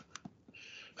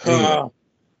 Anyway,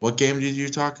 what game did you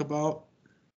talk about?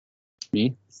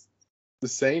 Me? The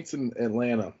Saints in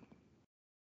Atlanta.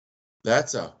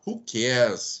 That's who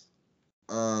cares?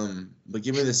 But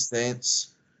give me the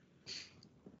Saints.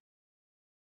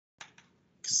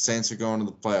 Because Saints are going to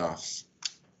the playoffs.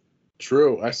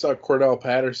 True. I saw Cordell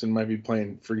Patterson might be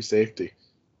playing free safety.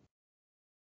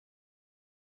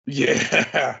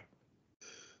 Yeah.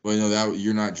 Wait, no,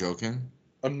 you're not joking?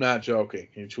 I'm not joking.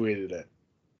 He tweeted it.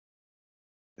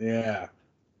 Yeah.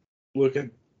 Look at.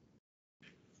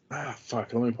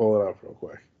 Fuck. Let me pull it up real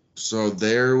quick. So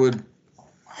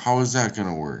how is that going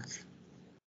to work?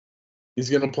 He's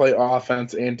going to play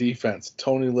offense and defense,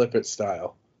 Tony Lippett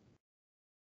style.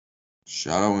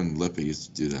 Shout out when Lippett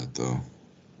used to do that, though.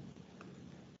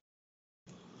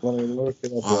 Let me look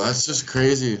it up. Oh, that's just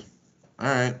crazy. All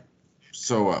right.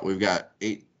 So what? We've got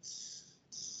 8.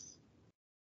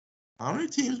 How many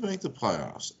teams make the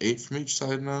playoffs? 8 from each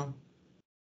side now?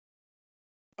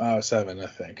 7, I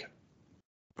think.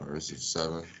 Or is it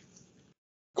 7?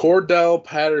 Cordell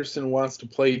Patterson wants to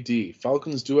play D.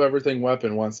 Falcons do everything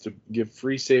weapon wants to give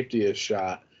free safety a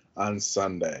shot on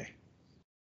Sunday.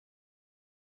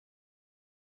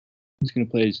 He's going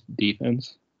to play his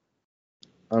defense.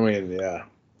 I mean, yeah.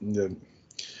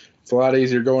 It's a lot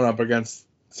easier going up against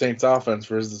Saints offense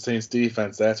versus the Saints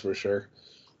defense, that's for sure.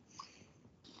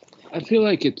 I feel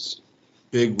like it's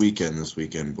big weekend this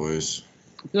weekend, boys.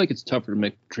 I feel like it's tougher to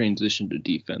make the transition to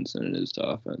defense than it is to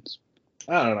offense.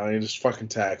 I don't know. You just fucking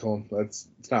tackle him. It's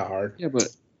not hard. Yeah, but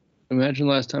imagine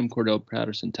last time Cordell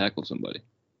Patterson tackled somebody.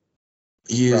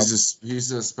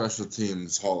 He's a special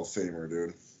teams Hall of Famer,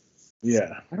 dude.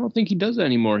 Yeah. I don't think he does that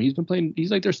anymore. He's been playing.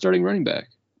 He's like their starting running back.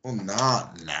 Well,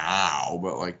 not now,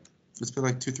 but like it's been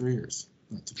like 2-3 years.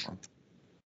 Not too long.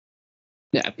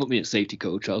 Yeah, put me a safety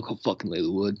coach. I'll go fucking lay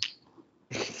the wood.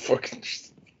 Fucking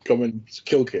come and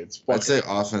kill kids. I'd say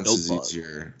offense is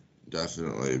easier,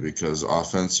 definitely, because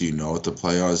offense you know what the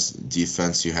play is.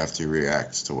 Defense you have to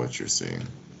react to what you're seeing.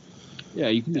 Yeah,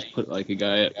 you can just put like a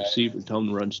guy at receiver, tell him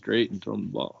to run straight, and throw him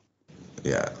the ball.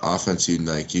 Yeah, offense you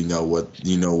know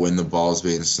when the ball's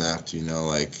being snapped. You know,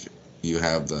 like you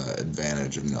have the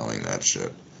advantage of knowing that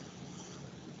shit.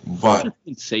 But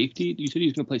safety? You said he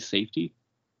was gonna play safety.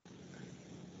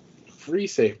 Free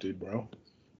safety, bro.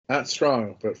 Not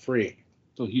strong, but free.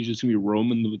 So he's just gonna be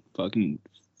roaming the fucking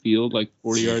field like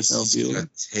 40 yards downfield. He's gonna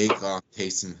take off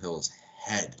Taysom Hill's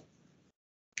head.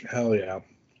 Hell yeah.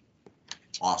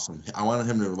 Awesome. I wanted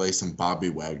him to relay some Bobby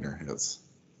Wagner hits.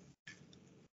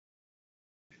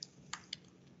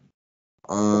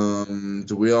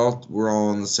 We're all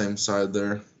on the same side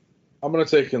there? I'm gonna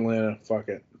take Atlanta. Fuck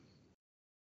it.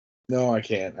 No, I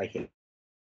can't. I can't.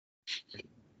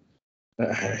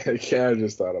 I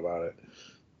just thought about it.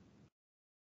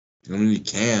 I mean, you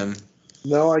can.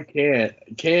 No, I can't.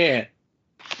 I can't.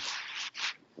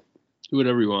 Do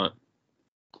whatever you want.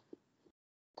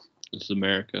 This is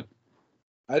America.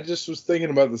 I just was thinking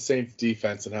about the Saints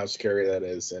defense and how scary that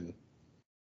is, and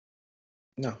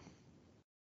no.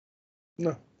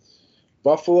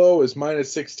 Buffalo is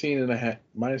minus 16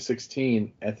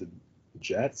 at the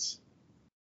Jets.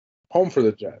 Home for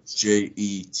the Jets.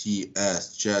 Jets,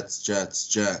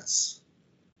 Jets.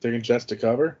 Taking Jets to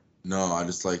cover? No, I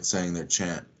just like saying their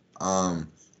chant.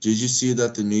 Did you see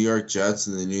that the New York Jets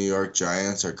and the New York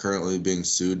Giants are currently being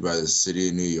sued by the city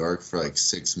of New York for like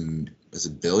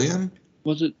 $6 billion?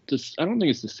 Was it this? I don't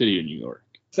think it's the city of New York.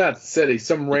 It's not the city.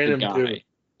 Some It's random a guy. dude.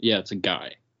 Yeah, it's a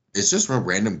guy. It's just a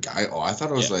random guy. Oh, I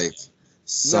thought it was like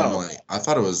I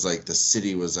thought it was like the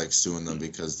city was like suing them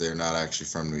because they're not actually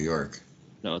from New York.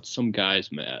 No, it's some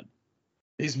guy's mad.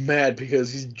 He's mad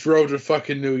because he drove to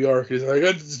fucking New York. He's like,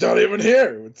 it's not even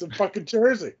here. It's in fucking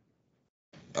Jersey.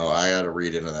 Oh, I got to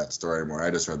read into that story more.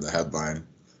 I just read the headline.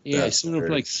 Yeah, he's suing him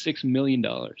for like $6 million.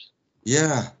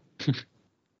 Yeah.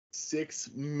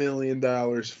 $6 million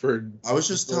for. I was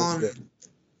just telling,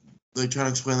 like, trying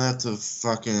to explain that to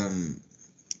fucking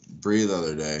Bree the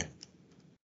other day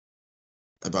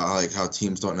about like how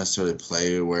teams don't necessarily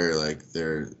play where like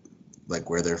they're like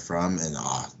where they're from, and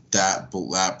that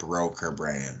broke her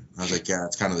brain. I was like, yeah,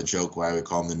 it's kind of the joke why we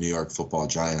call them the New York Football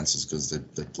Giants is because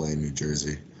they play in New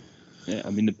Jersey. Yeah, I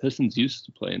mean the Pistons used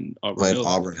to play in Auburn Hills.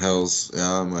 Auburn Hills,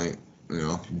 yeah. I'm like,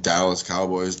 Dallas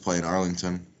Cowboys play in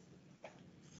Arlington.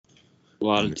 A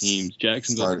lot of teams.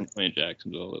 Jacksonville's been playing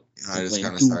Jacksonville. I just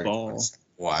kind of started going,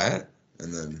 what?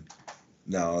 And then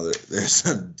no, there's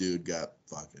some dude got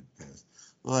fucking pissed.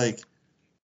 Like,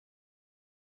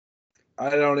 I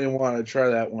don't even want to try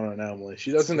that one on Emily.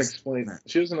 She doesn't explain.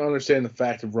 She doesn't understand the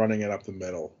fact of running it up the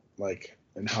middle, like,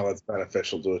 and how that's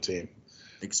beneficial to a team.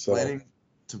 Explaining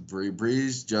to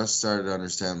Bree's just started to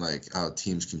understand like how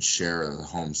teams can share a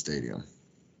home stadium.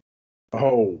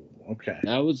 Oh, okay.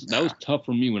 That was tough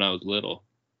for me when I was little.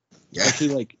 Yeah.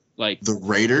 Especially like the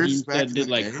Raiders teams back that did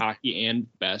like hockey and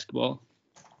basketball.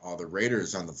 Oh, the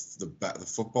Raiders on the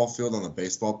football field on the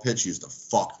baseball pitch used to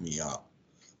fuck me up.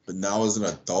 But now as an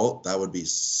adult, that would be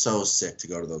so sick to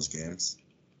go to those games.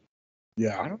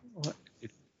 Yeah. I don't know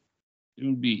if it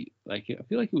would be like, I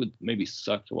feel like it would maybe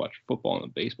suck to watch football in a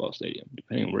baseball stadium,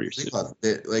 depending on where you're sitting.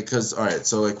 Like, because, all right,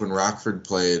 so like when Rockford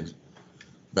played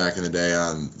back in the day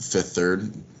on Fifth Third,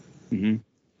 mm-hmm.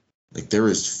 like there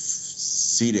was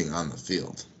seating on the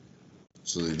field.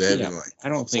 So they had been like, I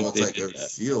don't think so it's like, it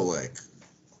feel like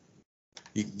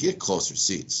you can get closer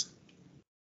seats.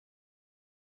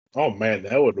 Oh, man,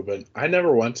 that would have been... I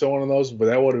never went to one of those, but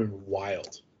that would have been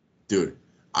wild. Dude,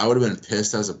 I would have been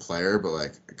pissed as a player, but,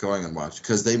 like, going and watch.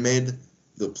 Because they made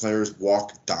the players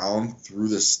walk down through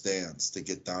the stands to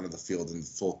get down to the field in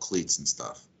full cleats and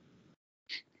stuff.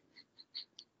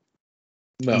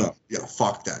 No. Yeah,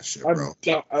 fuck that shit, bro.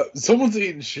 Someone's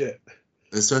eating shit.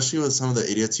 Especially with some of the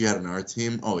idiots you had on our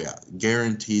team. Oh, yeah.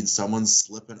 Guaranteed someone's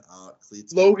slipping out.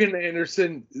 Cleats. Logan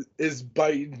Anderson is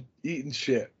eating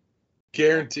shit.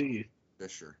 Guaranteed.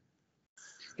 Fisher.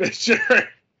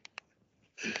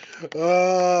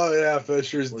 Oh, yeah,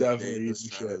 Fisher's definitely eating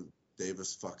shit.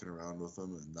 Davis fucking around with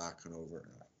him and knocking over.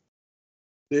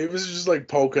 Davis is just like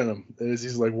poking him as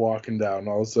he's like walking down.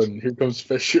 All of a sudden, here comes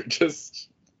Fisher just.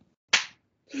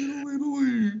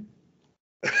 Wonder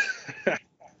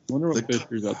what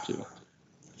Fisher's up to.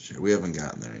 Shit, we haven't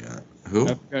gotten there yet. Who?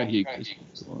 I forgot he.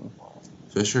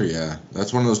 Fisher, yeah.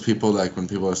 That's one of those people, like, when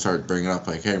people start bringing up,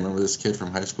 like, hey, remember this kid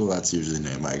from high school? That's usually the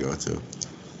name I go to.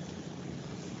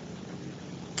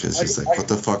 Because he's like, what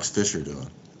the fuck's Fisher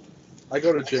doing? I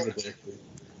go to Jigga Bakery.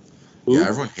 Yeah,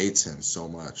 everyone hates him so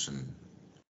much, and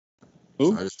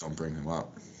so I just don't bring him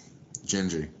up.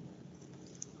 Gingy.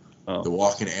 Oh. The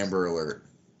walking Amber Alert.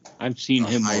 I've seen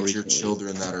him more recently. Hide your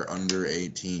children that are under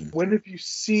 18. When have you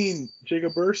seen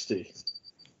Jigga Bursty?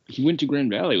 He went to Grand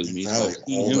Valley with me. All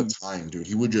the time, dude.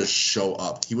 He would just show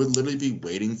up. He would literally be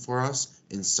waiting for us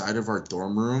inside of our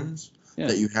dorm rooms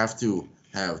that you have to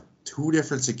have 2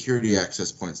 different security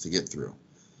access points to get through.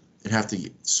 You'd have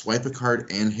to swipe a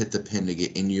card and hit the pin to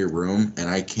get into your room, and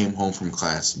I came home from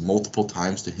class multiple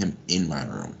times to him in my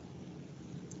room.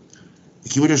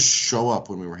 He would just show up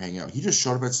when we were hanging out. He just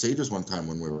showed up at Sage's one time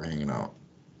when we were hanging out.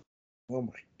 Oh,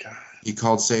 my God. He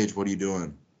called Sage, what are you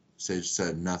doing? Sage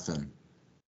said, nothing.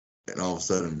 And all of a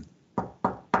sudden,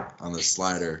 on the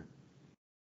slider.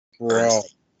 Bro.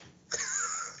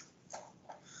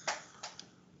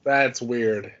 That's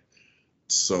weird.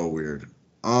 So weird.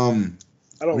 What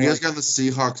do you guys got in the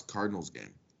Seahawks-Cardinals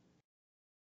game?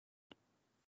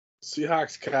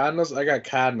 Seahawks-Cardinals? I got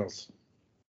Cardinals.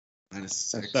 I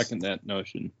second that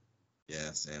notion.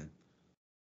 Yeah, same.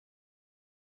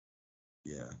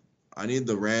 Yeah. I need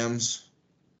the Rams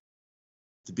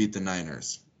to beat the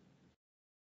Niners.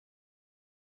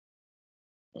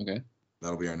 Okay.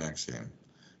 That'll be our next game.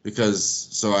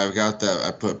 So I've got that.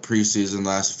 I put preseason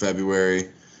last February,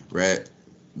 right?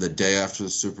 The day after the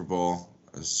Super Bowl,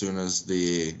 as soon as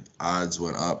the odds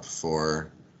went up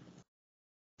for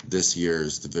this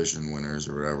year's division winners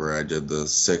or whatever, I did the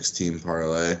 6-team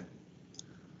parlay.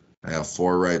 I have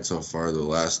 4 right so far. The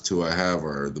last 2 I have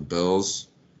are the Bills.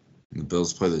 And the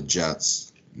Bills play the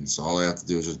Jets. And so all I have to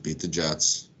do is just beat the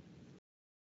Jets.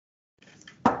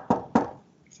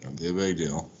 Can't be a big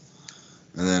deal.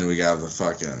 And then we got the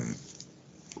fucking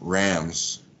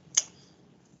Rams.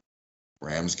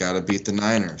 Rams got to beat the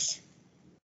Niners.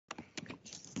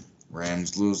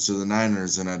 Rams lose to the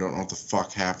Niners, and I don't know what the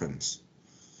fuck happens.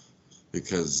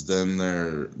 Because then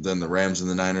the Rams and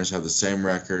the Niners have the same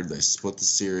record. They split the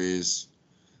series.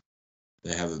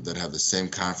 They'd have the same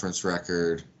conference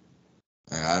record.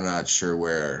 And I'm not sure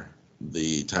where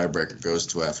the tiebreaker goes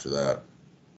to after that.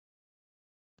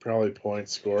 Probably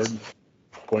points scored,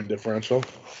 point differential.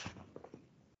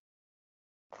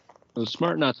 It was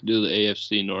smart not to do the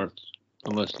AFC North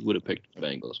unless you would have picked the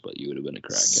Bengals, but you would have been a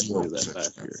crack at doing that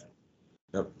last year.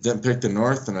 Yep. Didn't pick the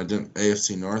North, and I didn't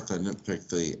AFC North. I didn't pick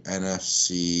the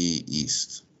NFC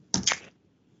East.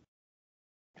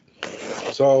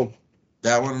 So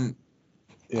that one,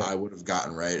 yeah. I would have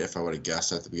gotten right if I would have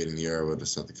guessed at the beginning of the year. I would have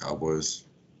said the Cowboys,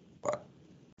 but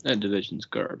that division's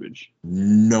garbage.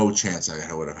 No chance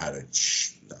I would have had a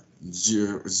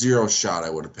zero shot. I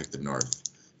would have picked the North.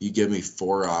 You give me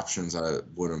 4 options, I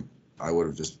would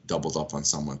have just doubled up on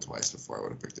someone twice before I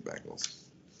would have picked the Bengals.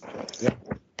 Yep.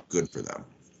 Good for them.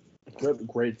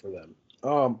 Great for them.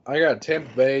 I got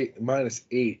Tampa Bay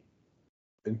 -8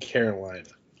 in Carolina.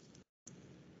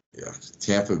 Yeah,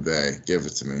 Tampa Bay, give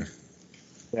it to me.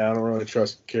 Yeah, I don't really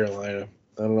trust Carolina.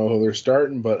 I don't know who they're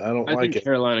starting, but I think it.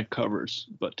 Carolina covers,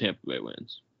 but Tampa Bay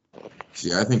wins.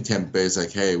 See, I think Tampa Bay's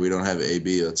like, hey, we don't have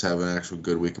AB. Let's have an actual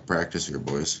good week of practice here,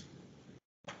 boys.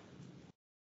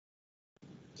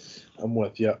 I'm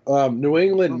with you. New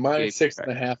England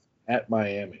 -6.5 at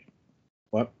Miami.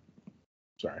 What?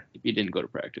 Sorry. He didn't go to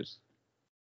practice.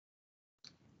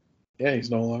 Yeah, he's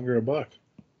no longer a Buck.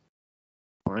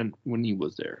 When he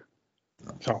was there.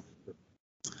 Oh.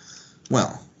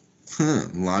 Well,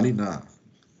 la-di-da.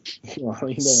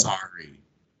 Sorry.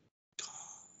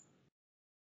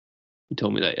 He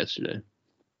told me that yesterday.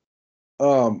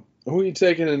 Who are you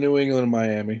taking in New England and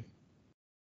Miami?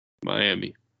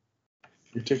 Miami.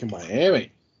 You're taking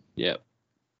Miami? Yep.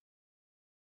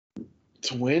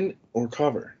 To win or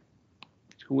cover?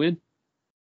 To win.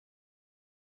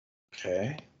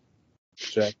 Okay.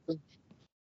 Jackson?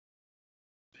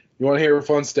 You want to hear a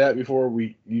fun stat before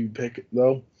you pick,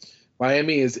 though?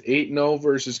 Miami is 8-0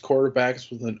 versus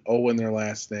quarterbacks with an O in their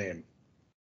last name.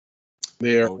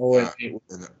 They are 0-8.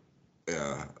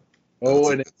 Yeah.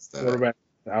 0-8 quarterback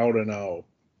out and O.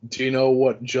 Do you know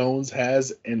what Jones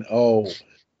has? An O.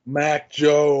 Mac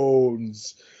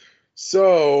Jones.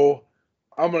 So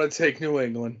I'm gonna take New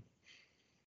England.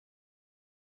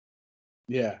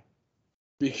 Yeah.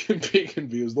 Be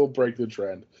confused. They'll break the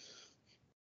trend.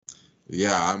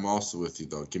 Yeah, I'm also with you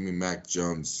though. Give me Mac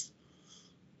Jones.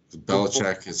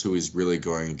 Belichick is who he's really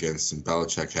going against, and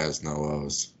Belichick has no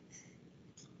O's.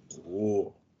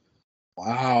 Ooh.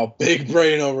 Wow, big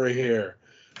brain over here.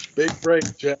 Big brain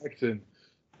Jackson.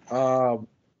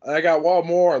 I got one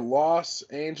more. Los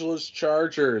Angeles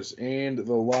Chargers and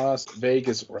the Las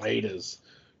Vegas Raiders.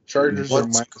 Chargers are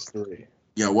 -3.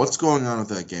 Yeah, what's going on with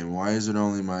that game? Why is it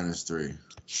only -3?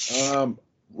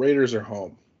 Raiders are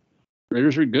home.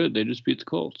 Raiders are good. They just beat the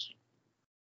Colts.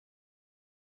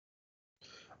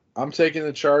 I'm taking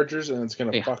the Chargers, and it's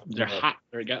going to fuck them up. They're hot.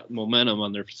 They got momentum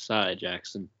on their side,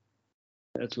 Jackson.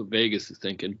 That's what Vegas is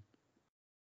thinking.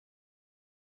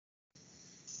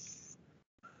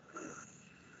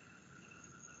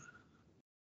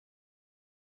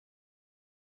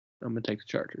 I'm going to take the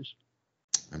Chargers.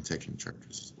 I'm taking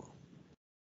Chargers as well.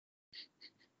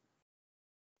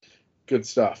 Good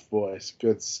stuff, boys.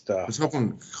 Good stuff. Let's hope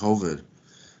on COVID.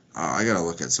 I got to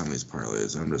look at some of these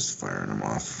parlays. I'm just firing them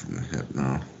off from the hip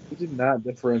now. We did not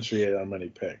differentiate on many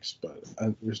picks, but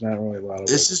there's not really a lot of.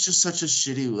 This is just such a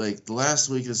shitty, the last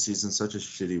week of the season, such a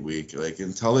shitty week.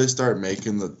 Until they start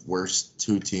making the worst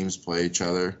 2 teams play each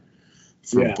other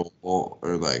for bowl,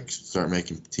 or start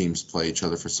making teams play each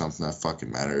other for something that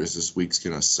fucking matters, this week's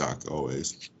gonna suck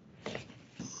always.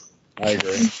 I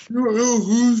agree. You don't know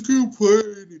who's gonna play,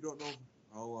 and you don't know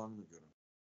how long they're gonna.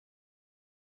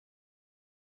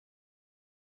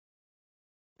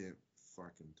 Can't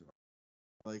fucking talk.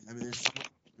 There's so many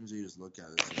things you just look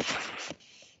at it.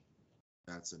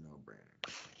 That's a no-brainer.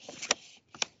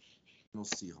 No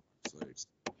Seahawks. Like,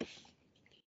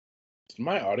 Did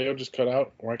my audio just cut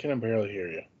out? Why can I barely hear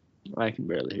you? I can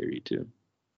barely hear you too.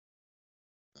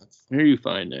 that's I hear you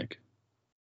fine, Nick.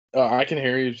 I can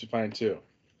hear you fine too.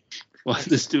 Well,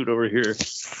 this dude over here,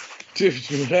 Dude,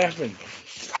 what happened?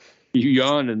 you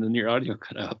yawned and then your audio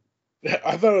cut out.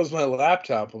 I thought it was my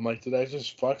laptop. I'm like, did I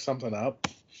just fuck something up?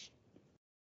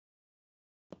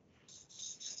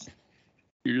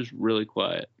 You're just really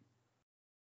quiet.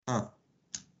 Huh.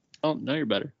 Oh, now you're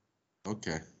better.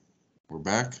 Okay. We're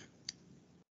back?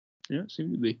 Yeah,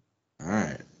 seem to be. All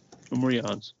right. No more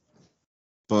yawns.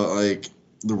 But, like,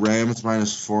 the Rams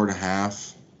minus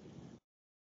 4.5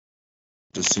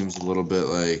 just seems a little bit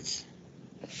like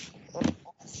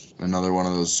another one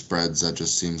of those spreads that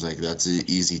just seems like that's an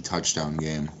easy touchdown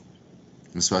game.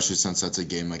 Especially since that's a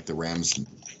game like the Rams,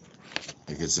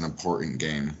 like it's an important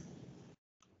game.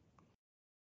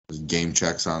 There's game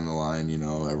checks on the line,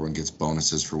 everyone gets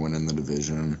bonuses for winning the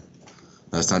division.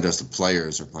 That's not just the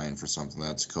players are playing for something,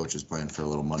 that's coaches playing for a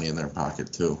little money in their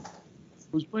pocket too.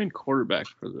 Who's playing quarterback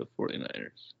for the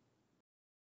 49ers?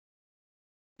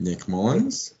 Nick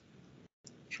Mullins?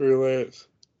 Trey Lance.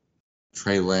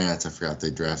 Trey Lance, I forgot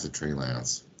they drafted Trey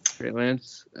Lance. Trey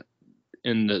Lance,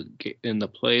 in the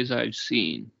plays I've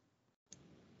seen,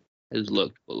 has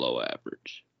looked below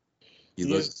average. He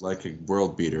looked like a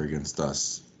world beater against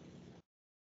us.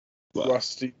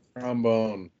 Rusty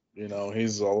trombone.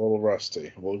 He's a little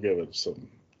rusty. We'll give it some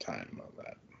time on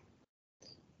that.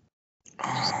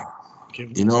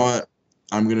 You know what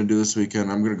I'm going to do this weekend?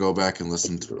 I'm going to go back and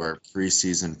listen to our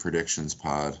preseason predictions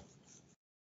pod.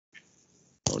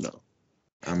 Oh, no.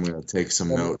 I'm going to take some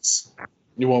notes.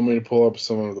 You want me to pull up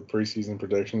some of the preseason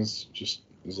predictions? Just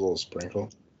as a little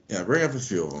sprinkle? Yeah, bring up a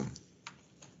few of them.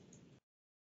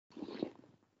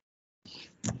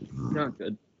 Not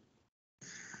good.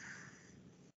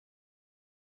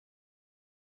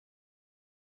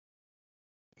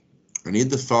 I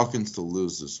need the Falcons to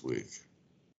lose this week.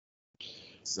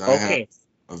 So I have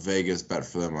a Vegas bet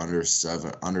for them under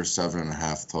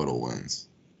 7.5 total wins.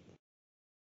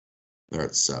 They're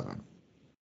at 7.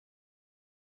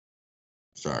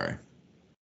 Sorry.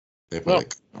 They play the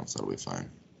Cardinals, that'll be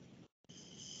fine.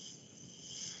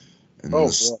 And the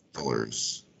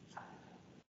Steelers.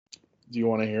 Do you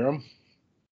want to hear them?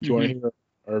 Do you want to hear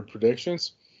our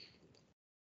predictions?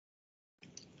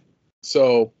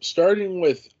 So, starting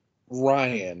with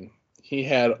Ryan, he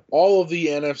had all of the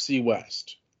NFC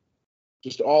West.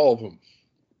 Just all of them.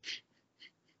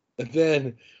 And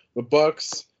then the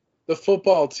Bucks, the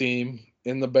football team,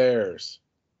 and the Bears.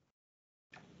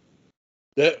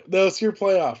 That was your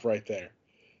playoff right there.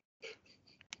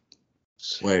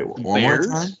 Wait, one more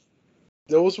time?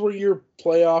 Those were your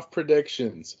playoff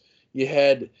predictions. You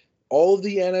had all of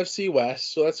the NFC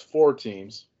West, so that's 4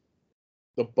 teams.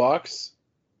 The Bucks,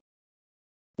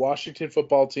 Washington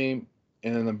football team,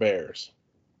 and then the Bears.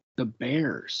 The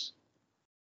Bears?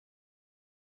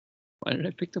 Why did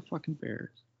I pick the fucking Bears?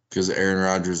 Because Aaron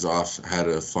Rodgers had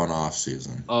a fun off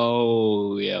season.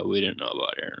 Oh, yeah, we didn't know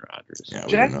about Aaron Rodgers. Yeah,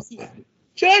 we didn't know.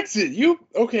 Jackson,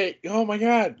 okay. Oh, my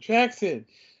God. Jackson,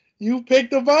 you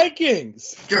picked the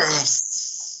Vikings.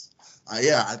 Yes.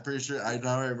 Yeah, I'm pretty sure. I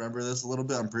now remember this a little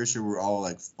bit. I'm pretty sure we're all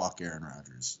like, fuck Aaron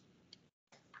Rodgers.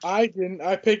 I didn't.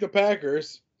 I picked the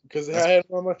Packers because I had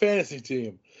him on my fantasy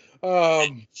team.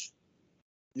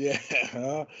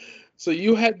 Yeah. So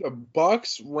you had the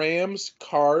Bucks, Rams,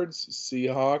 Cards,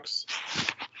 Seahawks,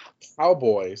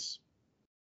 Cowboys,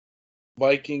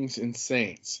 Vikings, and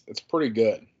Saints. It's pretty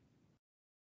good.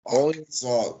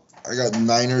 So I got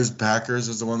Niners, Packers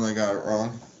is the one that I got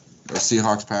wrong. Or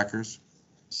Seahawks, Packers.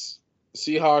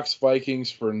 Seahawks,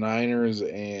 Vikings for Niners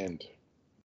and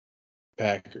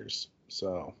Packers.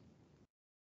 So,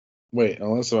 wait,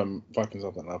 unless I'm fucking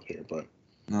something up here, but.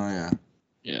 Oh, yeah.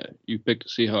 Yeah, you picked the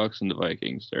Seahawks and the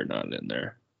Vikings. They're not in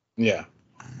there. Yeah.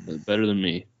 They're better than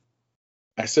me.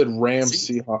 I said Rams,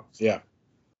 Seahawks. Yeah.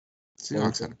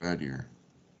 Seahawks had a bad year.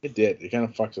 It did. It kind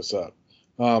of fucked us up.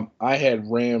 I had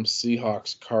Rams,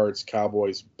 Seahawks, Cards,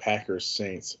 Cowboys, Packers,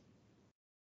 Saints,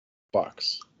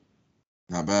 Bucks.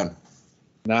 Not bad.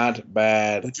 Not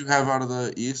bad. What did you have out of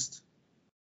the East?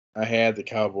 I had the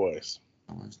Cowboys.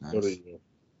 Cowboys, nice. So did you.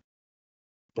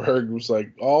 Berg was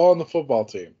like, all on the football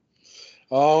team.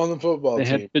 All on the football team. They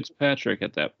had Fitzpatrick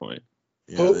at that point.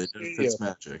 Yeah, they did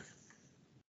Fitzmagic.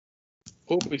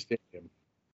 Poopy Stadium.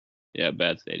 Yeah,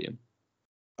 bad stadium.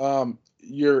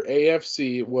 Your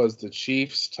AFC was the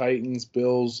Chiefs, Titans,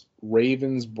 Bills,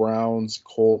 Ravens, Browns,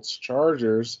 Colts,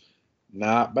 Chargers.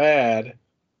 Not bad.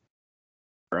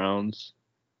 Browns.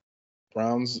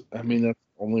 I mean, that's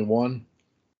only one.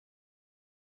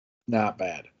 Not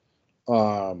bad.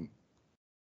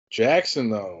 Jackson,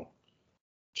 though.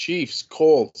 Chiefs,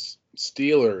 Colts,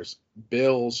 Steelers,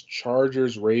 Bills,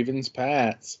 Chargers, Ravens,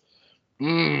 Pats.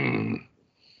 If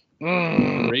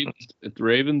the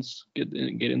Ravens get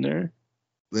in there,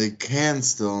 they can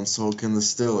still, and so can the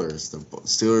Steelers. The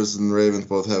Steelers and the Ravens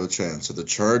both have a chance. So the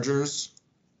Chargers.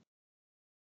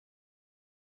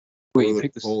 Wait, you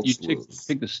pick the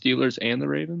Steelers and the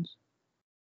Ravens?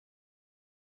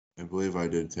 I believe I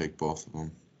did take both of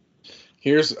them.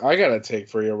 I got a take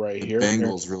for you right here. The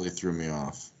Bengals really threw me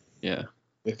off. Yeah.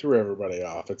 They threw everybody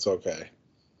off. It's okay.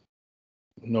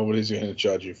 Nobody's going to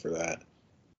judge you for that.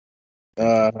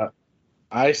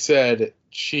 I said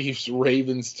Chiefs,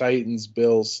 Ravens, Titans,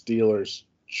 Bills, Steelers,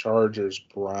 Chargers,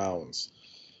 Browns.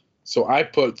 So I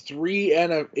put 3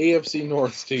 AFC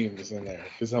North teams in there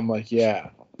because I'm like, yeah.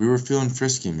 We were feeling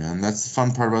frisky, man. That's the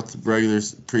fun part about the regular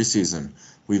preseason.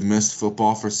 We've missed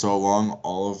football for so long,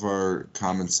 all of our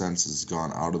common sense has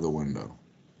gone out of the window.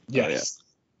 Yes.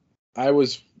 Oh, yeah. I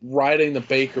was riding the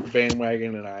Baker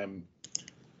bandwagon, and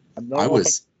I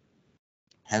was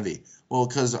heavy. Well,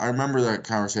 because I remember that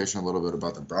conversation a little bit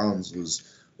about the Browns.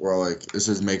 We're all like, this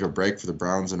is make or break for the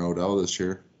Browns and Odell this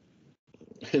year.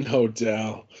 And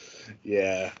Odell,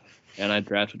 yeah. And I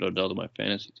drafted Odell to my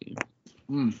fantasy team.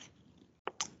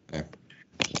 Okay.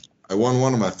 I won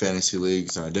one of my fantasy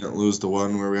leagues, and I didn't lose the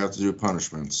one where we have to do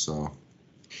punishments, so.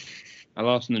 I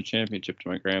lost in the championship to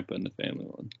my grandpa in the family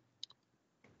one.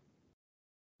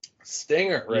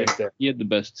 Stinger there. He had the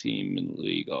best team in the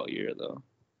league all year, though.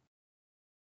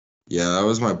 Yeah, that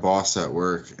was my boss at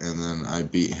work, and then I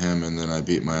beat him, and then I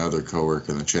beat my other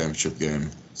coworker in the championship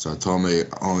game. So I told him they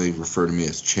only refer to me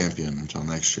as champion until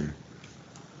next year.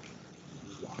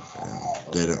 Wow.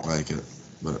 They didn't like it,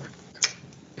 but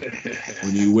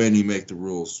when you win, you make the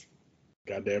rules.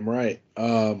 Goddamn right.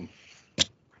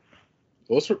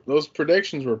 Those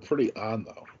predictions were pretty on,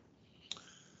 though.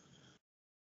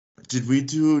 Do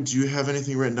you have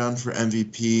anything written down for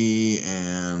MVP?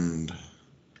 And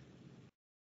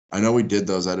I know we did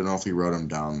those. I don't know if we wrote them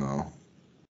down, though.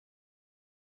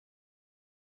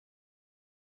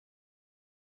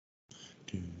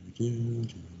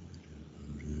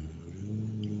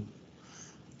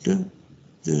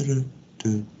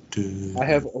 I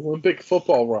have Olympic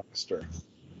football roster.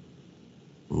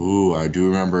 Ooh, I do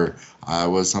remember.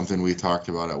 Was something we talked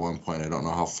about at one point. I don't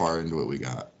know how far into it we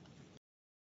got.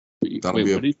 Wait, what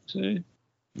did you say?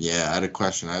 Yeah, I had a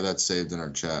question. I had that saved in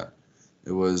our chat.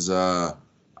 It was, I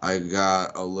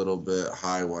got a little bit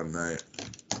high one night,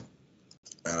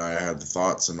 and I had the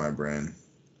thoughts in my brain.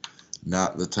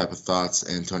 Not the type of thoughts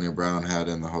Antonio Brown had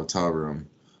in the hotel room.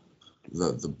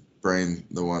 The brain,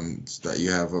 the ones that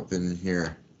you have up in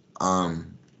here.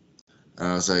 And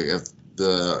I was like, because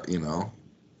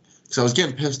I was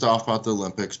getting pissed off about the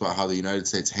Olympics, about how the United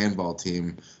States handball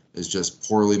team is just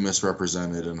poorly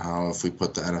misrepresented, and how if we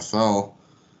put the NFL,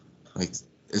 like,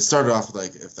 it started off with,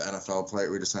 like, if the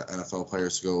we just had NFL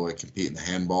players to go, like, compete in the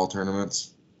handball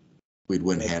tournaments, we'd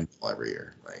win handball every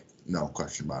year, like, no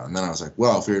question about it. And then I was like,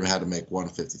 well, if we had to make one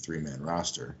 53-man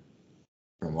roster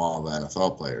from all the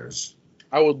NFL players.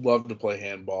 I would love to play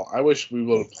handball. I wish we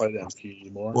would have played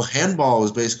MP more. Well, handball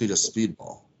was basically just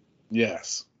speedball.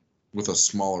 Yes. With a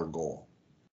smaller goal.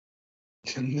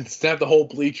 It's not the whole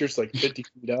bleachers like 50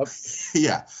 feet up.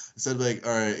 Yeah. Instead of like,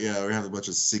 all right, yeah, we have a bunch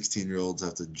of 16-year-olds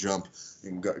have to jump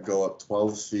and go up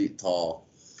 12 feet tall.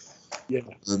 Yeah.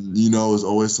 And, there's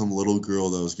always some little girl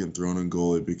that was getting thrown in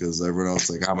goalie because everyone else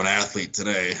like, I'm an athlete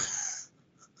today.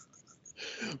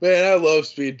 Man, I love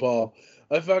speedball.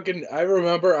 I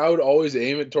remember I would always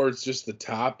aim it towards just the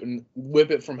top and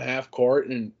whip it from half court.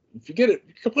 And if you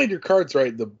played your cards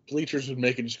right, the bleachers would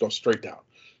make it just go straight down.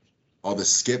 All the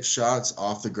skip shots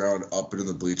off the ground, up into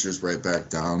the bleachers, right back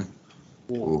down.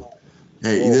 Ooh.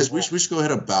 Hey, we should go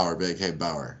hit a Bauer. Be like, hey,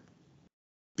 Bauer.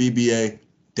 BBA,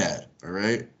 dead. All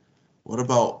right? What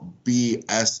about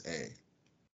BSA?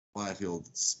 Blythefield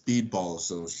Speedball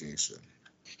Association.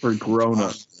 For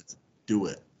grown-ups. Do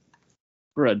it.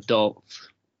 For adults.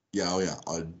 Yeah, oh yeah,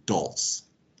 adults.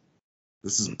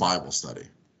 This is Bible study.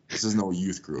 This is no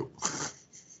youth group.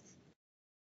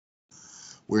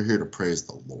 We're here to praise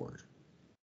the Lord.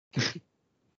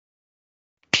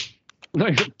 No,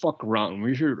 you're fucking wrong.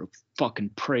 We're here to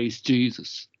fucking praise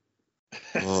Jesus.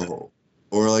 Oh,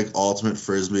 or like ultimate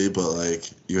frisbee, but like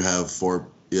you have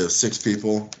 6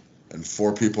 people, and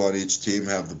 4 people on each team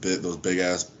have those big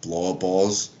ass blow up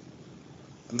balls,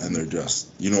 and they're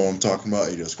just, you know what I'm talking about?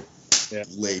 You just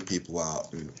lay people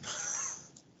out, dude.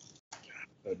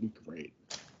 That'd be great.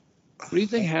 What do you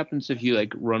think happens if you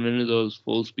like run into those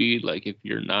full speed? Like if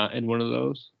you're not in one of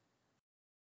those,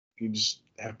 you just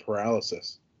have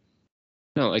paralysis.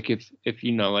 No, like if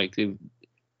you know, like if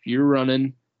you're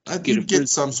running, I think you'd get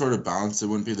some sort of balance. It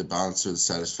wouldn't be the balance or the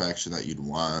satisfaction that you'd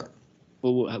want.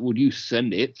 Well, would you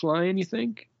send it flying, you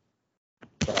think?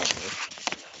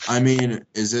 I mean,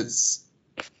 is it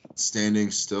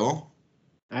standing still?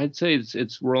 I'd say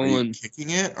it's rolling. Are you kicking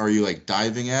it? Or are you like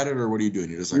diving at it, or what are you doing?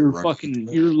 You're just like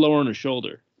you're lowering a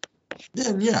shoulder.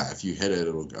 Then yeah, if you hit it,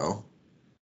 it'll go.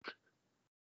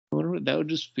 That would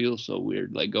just feel so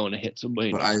weird, like going to hit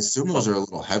somebody. But I assume those are a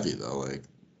little heavy though. Like,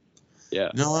 yeah.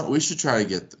 You know what? We should try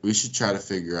to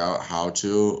figure out how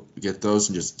to get those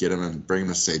and just get them and bring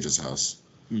them to Sage's house.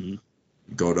 Mm-hmm.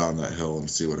 Go down that hill and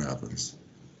see what happens.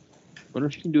 Wonder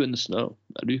if you can do it in the snow.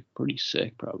 That'd be pretty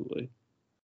sick, probably.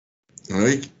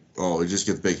 Like, we just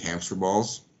get the big hamster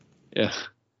balls. Yeah.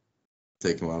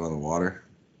 Take them out on the water.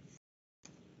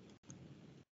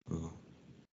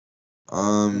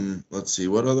 Let's see.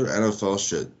 What other NFL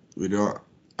shit?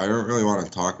 I don't really want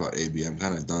to talk about AB. I'm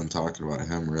kind of done talking about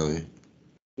him, really.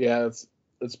 Yeah, it's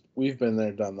we've been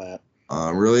there, done that.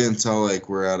 Really until like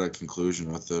we're at a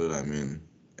conclusion with it. I mean,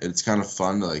 it's kind of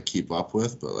fun to like keep up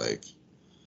with, but like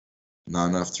not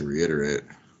enough to reiterate.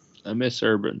 I miss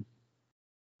Urban.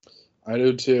 I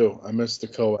do too. I miss the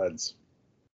co-eds.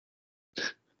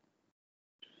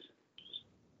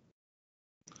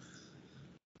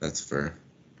 That's fair.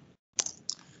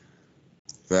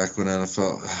 Back when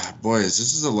NFL, boys,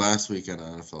 this is the last weekend of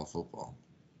NFL football.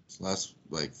 It's the last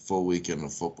like full weekend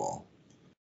of football.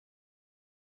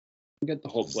 We got the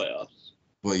whole playoffs.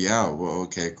 Well, yeah. Well,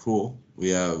 okay, cool.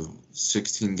 We have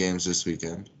 16 games this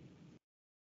weekend.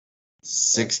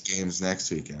 6 games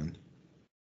next weekend.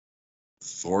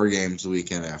 4 games the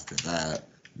weekend after that.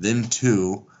 Then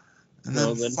 2. And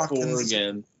then 4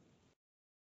 again.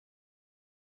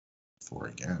 4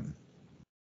 again.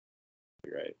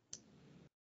 You're right.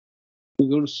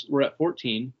 We're at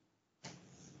 14.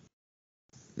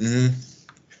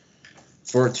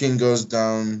 14 goes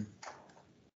down.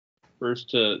 First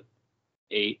to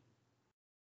 8.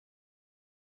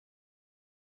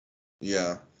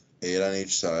 Yeah, 8 on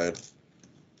each side.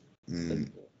 No,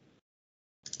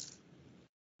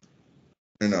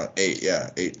 8. Yeah,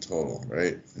 8 total,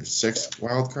 right? There's 6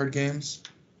 wild card games.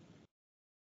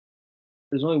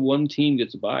 There's only one team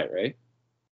gets a bye, right?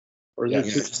 Or is it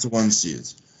just the 1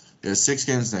 seeds? There's 6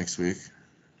 games next week.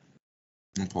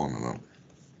 I'm pulling them up.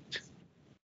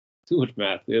 Too much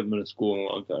math. We haven't been at school in a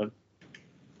long time.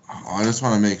 I just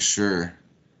want to make sure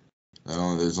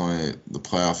that there's only the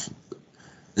playoff.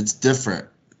 It's different.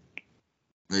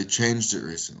 They changed it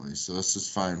recently, so this is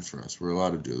fine for us. We're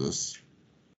allowed to do this.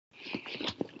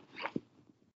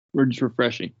 We're just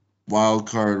refreshing. Wild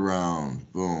card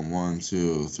round. Boom. 1,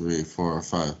 2, 3, 4,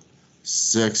 5.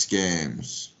 6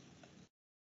 games.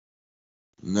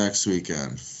 Next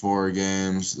weekend, 4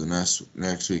 games. The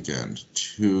next weekend,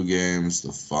 2 games.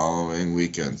 The following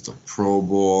weekend, the Pro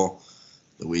Bowl.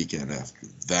 The weekend after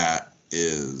that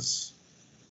is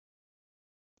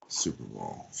Super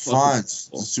Bowl. Fun. The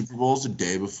Super Bowl's the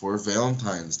day before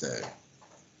Valentine's Day.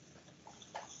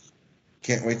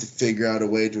 Can't wait to figure out a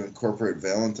way to incorporate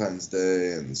Valentine's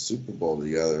Day and the Super Bowl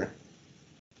together.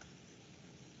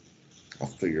 I'll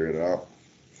figure it out.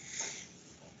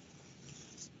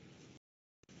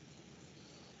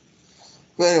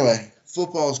 But anyway,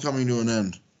 football is coming to an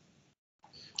end.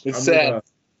 It's sad.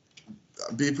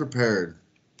 Be prepared.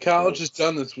 College is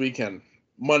done this weekend.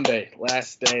 Monday,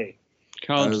 last day.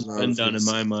 College has been done in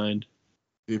my mind.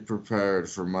 Be prepared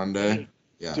for Monday.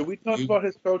 Yeah. Did we talk about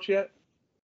his coach yet?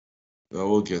 No,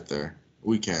 we'll get there.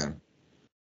 We can.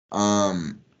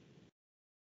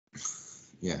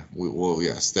 Yeah.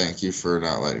 Yes. Thank you for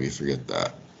not letting me forget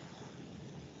that.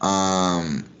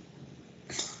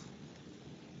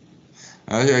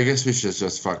 I guess we should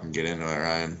just fucking get into it,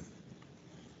 Ryan.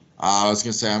 I was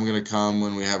gonna say I'm gonna come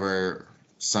when we have our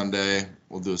Sunday.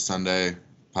 We'll do a Sunday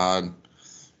pod.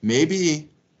 Maybe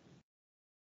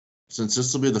since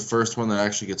this will be the first one that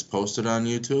actually gets posted on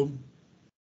YouTube.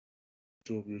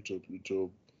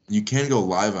 YouTube. You can go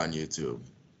live on YouTube.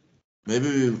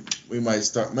 Maybe we might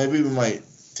start. Maybe we might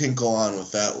tinkle on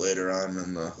with that later on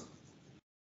in the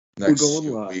next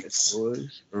few weeks or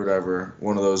whatever.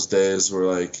 One of those days where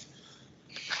like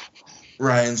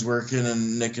Ryan's working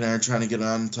and Nick and I are trying to get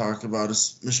on and talk about a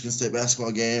Michigan State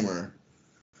basketball game or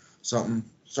something.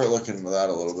 Start looking into that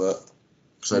a little bit.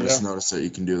 Because I just noticed that you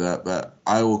can do that. But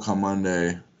I will come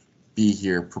Monday, be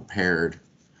here prepared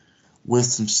with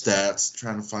some stats,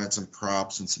 trying to find some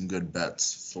props and some good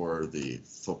bets for the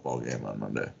football game on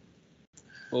Monday.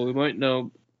 Well, we might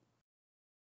know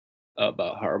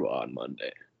about Harbaugh on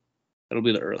Monday. That'll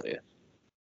be the earliest.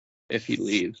 If he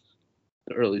leaves.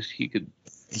 Or at least he could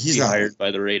He's be not hired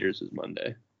by the Raiders this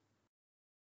Monday.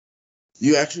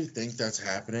 You actually think that's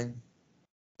happening?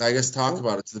 I guess talk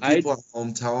about it to the people at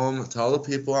home. Tell the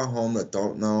people at home that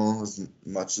don't know as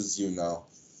much as you know.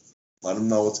 Let them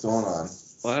know what's going on.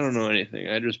 Well, I don't know anything.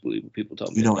 I just believe what people tell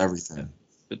me. You know everything.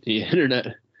 But the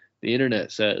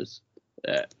internet says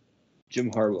that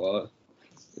Jim Harbaugh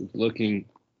is looking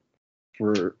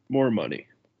for more money.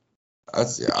 Which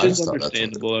is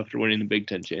understandable after winning the Big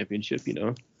Ten championship. He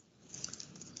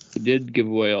did give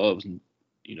away all of his.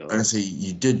 I say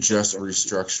you did just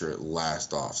restructure it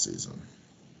last offseason.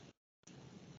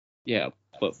 Yeah,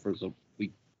 but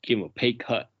we gave him a pay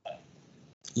cut.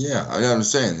 Yeah, I'm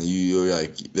saying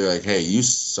they're like, hey, you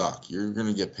suck. You're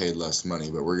gonna get paid less money,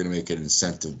 but we're gonna make it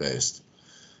incentive based,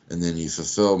 and then you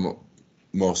fulfill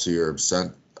most of your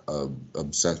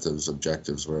incentives,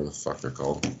 objectives, whatever the fuck they're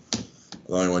called.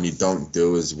 The only one you don't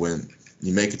do is win.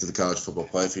 You make it to the college football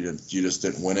playoff. You just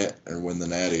didn't win it or win the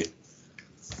Natty.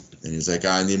 And he's like,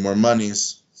 I need more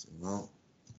monies. So, well,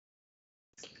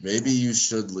 maybe you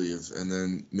should leave, and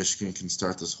then Michigan can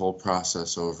start this whole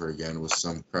process over again with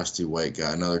some crusty white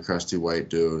guy, another crusty white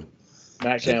dude.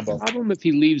 Matt Campbell. The problem if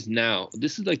he leaves now,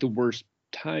 this is like the worst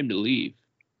time to leave.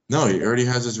 No, he already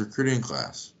has his recruiting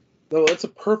class. No, it's a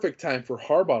perfect time for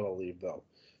Harbaugh to leave, though.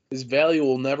 His value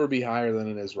will never be higher than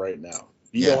it is right now.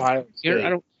 Ohio State. I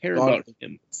don't care about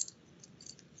him.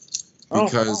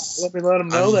 Because let him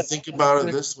know that. Think about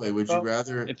it this way: would you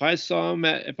rather? If I saw him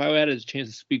if I had a chance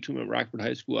to speak to him at Rockford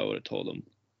High School, I would have told him,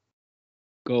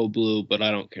 "Go Blue," but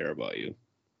I don't care about you.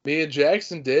 Me and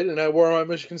Jackson did, and I wore my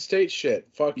Michigan State shit.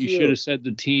 Fuck you. You should have said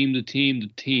the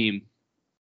team.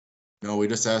 No, we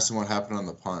just asked him what happened on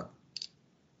the punt.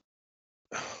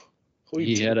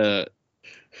 He had a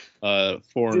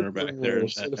foreigner back there, and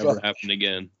that never happened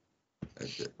again.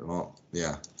 Well,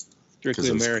 yeah. Strictly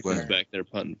Americans back there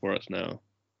punting for us now.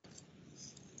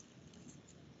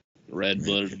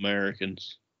 Red-blooded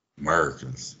Americans.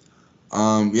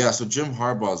 Yeah, so Jim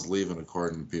Harbaugh's leaving,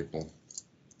 according to people.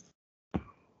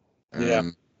 Yeah.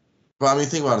 But I mean,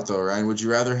 think about it though, Ryan. Would you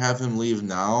rather have him leave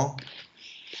now,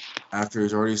 after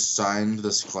he's already signed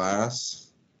this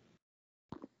class,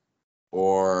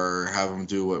 or have him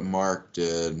do what Mark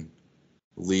did,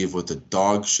 leave with the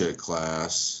dog shit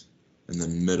class in the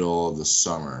middle of the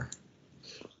summer?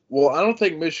 Well, I don't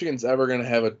think Michigan's ever going to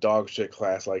have a dog shit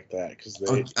class like that because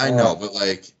they. I know, but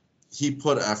he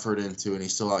put effort into, and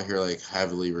he's still out here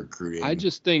heavily recruiting. I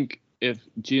just think if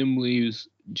Jim leaves,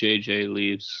 JJ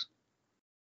leaves.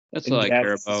 That's all I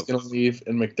care about. He's going to leave,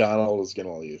 and McDonald is going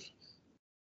to leave.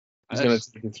 He's going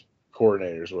to take his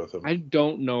coordinators with him. I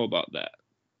don't know about that.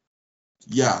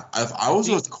 Yeah, if I was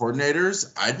with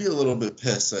coordinators, I'd be a little bit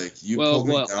pissed. Pulled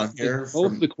me down here.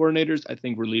 Both the coordinators, I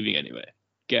think, were leaving anyway.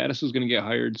 Gaddis was going to get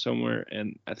hired somewhere,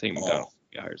 and I think McDonald will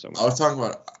get hired somewhere. I was talking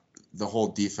about the whole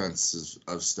defense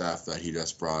of staff that he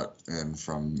just brought in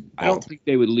from Baltimore. I don't think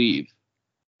they would leave.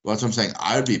 Well, that's what I'm saying.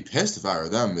 I would be pissed if I were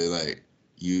them. Be like,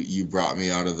 you brought me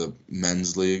out of the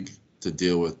men's league to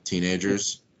deal with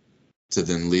teenagers, to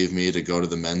then leave me to go to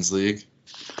the men's league.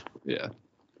 Yeah.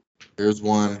 Here's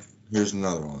one. Here's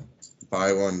another one.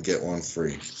 Buy one, get one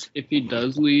free. If he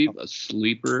does leave, a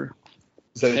sleeper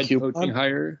head coaching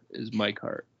hire is Mike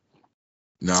Hart.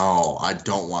 No, I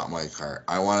don't want Mike Hart.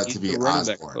 I want it to be the running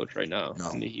back Osborne. coach right now.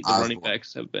 No, the running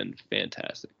backs have been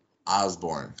fantastic.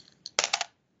 Osborne.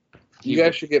 You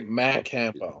guys should get Matt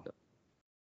Campo.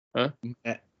 Huh?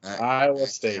 Iowa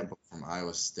State. From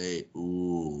Iowa State.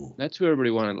 Ooh. That's who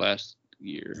everybody wanted last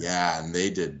year. Yeah, and they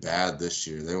did bad this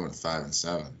year. They went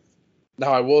 5-7.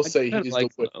 Now I will say he's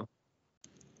the.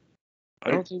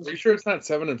 I don't think. Are you sure it's not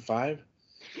 7-5?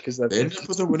 Because they ended up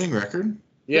with a winning record.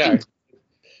 Yeah,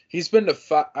 he's been to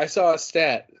 5. I saw a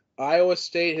stat. Iowa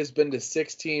State has been to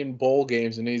 16 bowl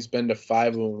games, and he's been to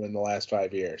 5 of them in the last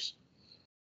 5 years.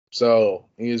 So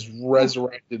he has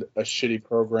resurrected a shitty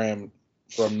program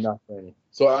from nothing.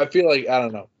 So I feel like I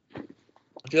don't know.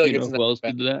 I feel like it's who else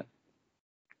did that?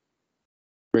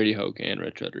 Brady Hoke and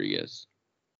Rich Rodriguez.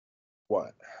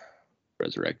 What?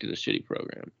 Resurrected a shitty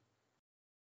program.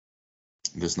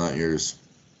 It's not yours.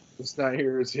 It's not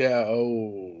yours, yeah.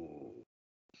 Oh.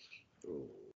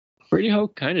 Brady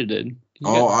Hoke kind of did.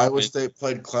 Iowa State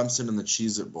played Clemson in the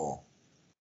Cheez-It Bowl.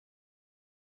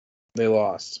 They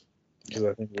lost. Because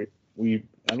I think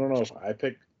I don't know if I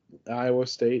picked Iowa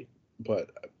State, but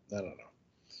I don't know.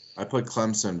 I put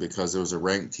Clemson because it was a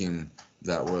ranked team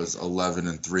that was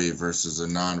 11-3 versus a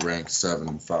non-ranked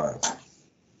 7-5.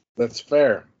 That's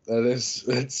fair.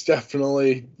 That's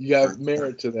definitely, you got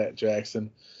merit to that,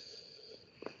 Jackson.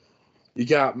 You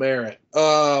got merit.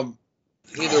 Either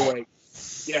way,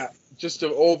 yeah, just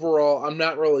overall, I'm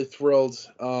not really thrilled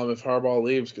if Harbaugh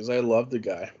leaves because I love the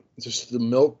guy. Just the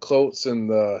milk coats and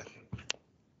the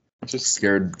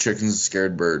scared chicken's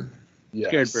scared bird. Yes.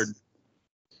 Scared bird.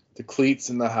 The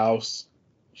cleats in the house,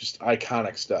 just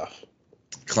iconic stuff.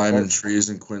 Climbing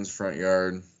trees in Quinn's front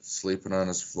yard, sleeping on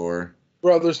his floor.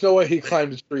 Bro, there's no way he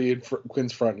climbed a tree in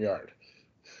Quinn's front yard.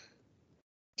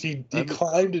 He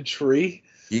climbed a tree?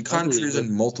 He climbed trees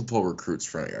in multiple recruits'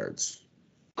 front yards.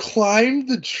 Climbed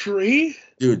the tree?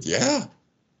 Dude, yeah.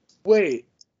 Wait.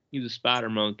 He's a spider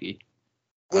monkey.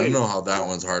 I don't know how that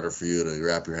one's harder for you to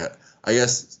wrap your head. I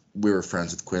guess we were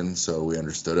friends with Quinn, so we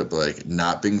understood it. But like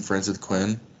not being friends with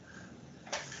Quinn,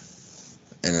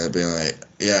 and it being like,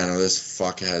 yeah, I know this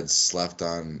fuckhead slept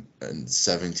on a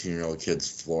 17-year-old kid's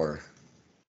floor,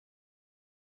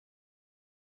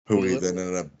 who he then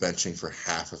ended up benching for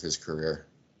half of his career.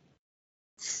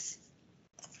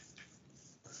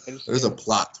 There's a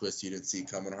plot twist you didn't see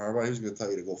coming, Harbaugh. He was going to tell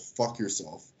you to go fuck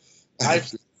yourself. I've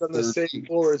done the same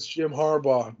floor as Jim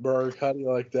Harbaugh, Berg. How do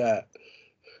you like that?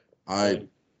 I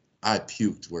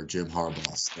puked where Jim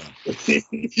Harbaugh slept.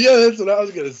 Yeah, that's what I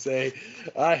was going to say.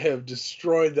 I have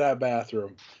destroyed that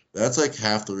bathroom. That's like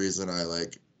half the reason I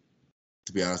like,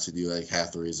 to be honest with you, like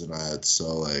half the reason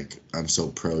I'm so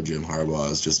pro Jim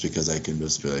Harbaugh is just because I can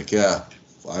just be like, yeah,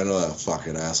 I know that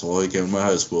fucking asshole. He came to my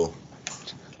high school.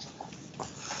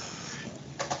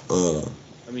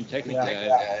 I mean, technically,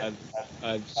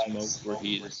 I've smoked where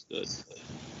he has stood.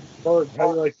 Berg, how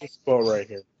do you like this quote right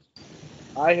here?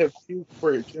 I have puked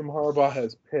where Jim Harbaugh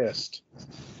has pissed.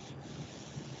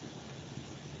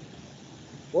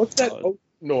 What's that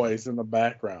noise in the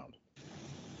background?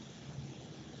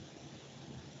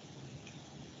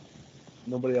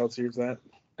 Nobody else hears that?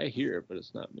 I hear it, but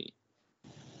it's not me.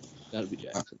 Gotta be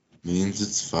Jackson. Means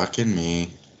it's fucking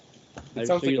me. It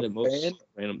sounds like a most fan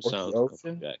random or sounds the come from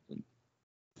ocean. Jackson.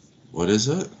 What is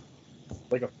it?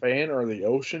 Like a fan or the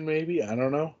ocean, maybe? I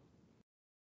don't know.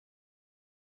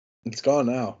 It's gone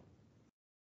now.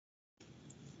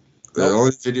 The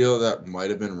only video that might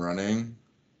have been running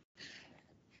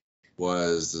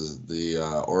was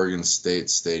the Oregon State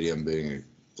Stadium being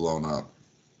blown up.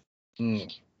 That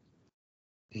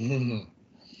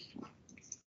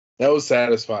was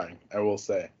satisfying, I will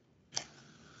say.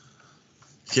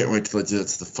 Can't wait till they do that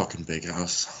to the fucking big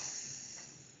house.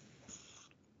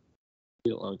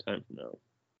 Be a long time from now.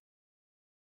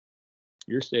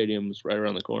 Your stadium's right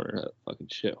around the corner, that fucking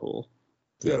shithole.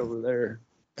 Yeah. Get over there.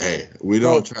 Hey, we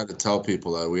don't try to tell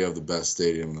people that we have the best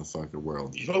stadium in the fucking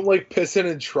world. You don't like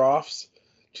pissing in troughs?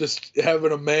 Just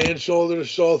having a man shoulder to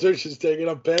shoulder, just taking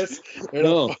a piss?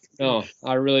 No,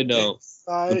 I really don't.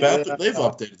 They've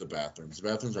updated the bathrooms. The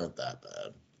bathrooms aren't that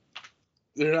bad.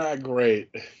 They're not great.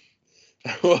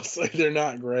 I will say they're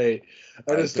not great.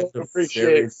 I just don't appreciate.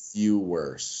 Very few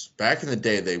worse. Back in the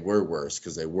day, they were worse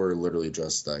because they were literally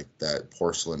just like that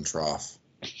porcelain trough.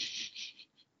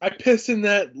 I pissed in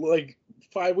that like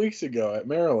 5 weeks ago at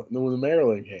Maryland when the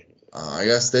Maryland game. I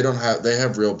guess they don't have. They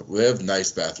have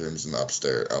nice bathrooms in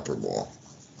the upper bowl.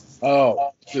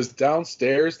 Oh, just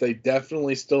downstairs, they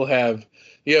definitely still have.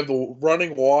 You have the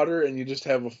running water, and you just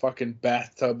have a fucking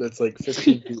bathtub that's like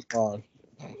 15 feet long.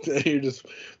 You're just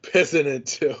pissing it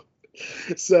too.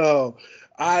 So,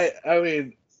 I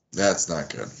mean, that's not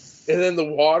good. And then the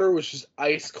water was just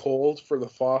ice cold for the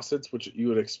faucets, which you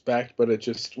would expect, but it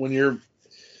just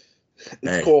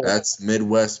it's cold. That's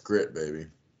Midwest grit, baby.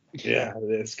 Yeah,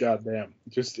 it is. Goddamn.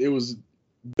 It was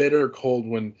bitter cold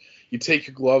when you take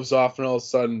your gloves off and all of a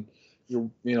sudden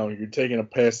you're taking a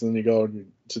piss and then you go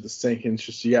to the sink and it's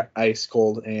just you got ice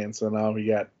cold hands. So now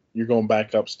you're going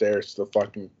back upstairs to the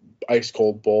fucking ice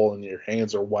cold bowl and your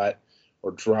hands are wet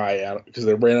or dry out because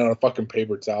they ran out of fucking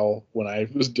paper towel when I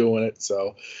was doing it.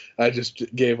 So I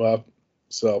just gave up.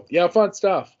 So yeah, fun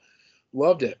stuff.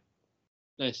 Loved it.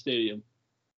 Nice stadium.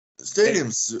 The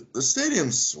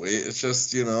stadium's sweet. It's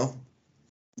just, have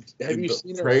you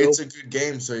seen it? It's a good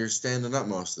game, so you're standing up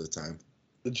most of the time.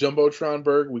 The Jumbotron,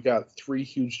 Berg, we got 3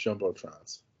 huge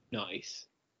Jumbotrons. Nice.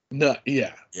 No,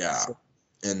 yeah. Yeah.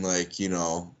 And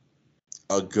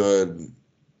a good,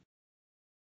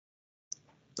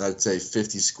 I'd say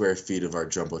 50 square feet of our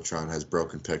Jumbotron has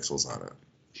broken pixels on it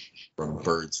from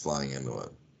birds flying into it.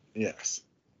 Yes.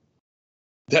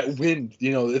 That wind,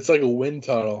 it's like a wind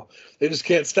tunnel. They just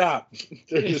can't stop.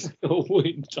 They're just a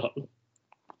wind tunnel.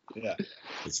 Yeah.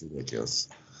 It's ridiculous.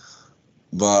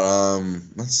 But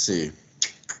let's see.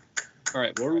 All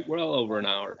right, we're well over an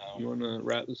hour. You want to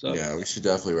wrap this up? Yeah, we should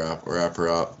definitely wrap her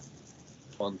up.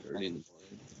 1:30 in the morning.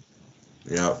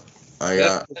 Yep. I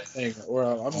got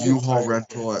I'm U-Haul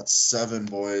rental at 7,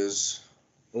 boys.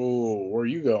 Oh, where are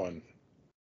you going?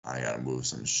 I gotta move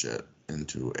some shit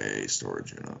into a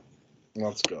storage unit.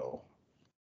 Let's go.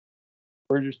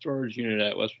 Where's your storage unit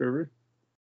at, West River?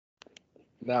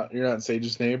 Now you're not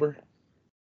Sage's neighbor?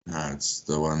 No, it's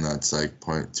the one that's like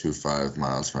 0.25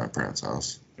 miles from my parents'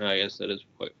 house. No, I guess that is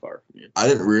quite far from you. I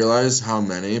didn't realize how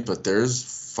many, but there's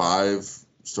 5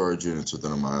 storage units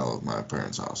within a mile of my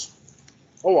parents' house.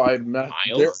 Oh,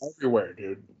 they're everywhere,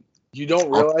 dude. You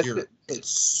don't realize it. It's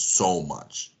so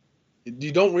much.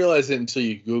 You don't realize it until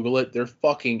you Google it. They're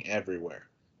fucking everywhere.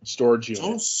 Storage units.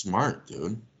 So smart,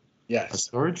 dude. Yes. A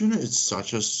storage unit is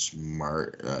such a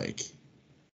smart, like.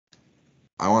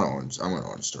 I'm gonna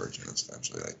own storage units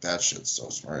eventually. Like, that shit's so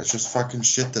smart. It's just fucking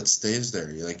shit that stays there.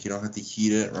 You don't have to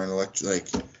heat it, run electric. Like,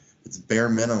 it's bare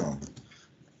minimum.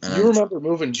 And you remember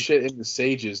moving shit into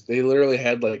Sage's? They literally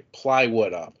had like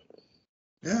plywood up.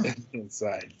 Yeah.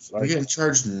 Inside. You're getting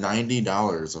charged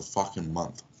 $90 a fucking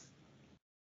month.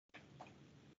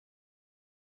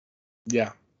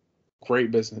 Yeah. Great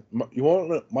business.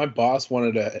 My boss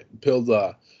wanted to build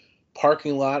a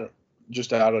parking lot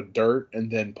just out of dirt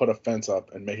and then put a fence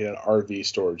up and make it an RV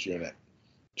storage unit.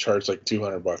 Charge like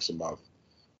 $200 a month.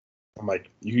 I'm like,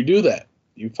 you do that.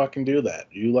 You fucking do that.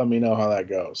 You let me know how that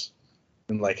goes.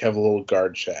 And like have a little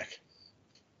guard shack.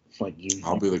 Like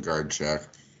I'll be the guard shack.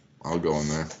 I'll go in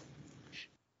there.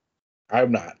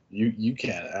 I'm not. You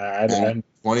can't. I'm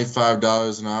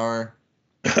 $25 an hour.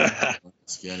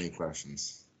 Ask you any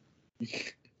questions.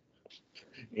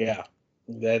 Yeah.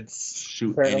 That's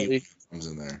shoot any comes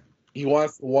in there. He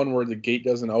wants the one where the gate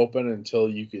doesn't open until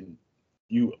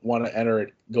you want to enter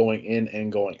it going in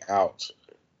and going out,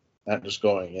 not just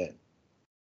going in.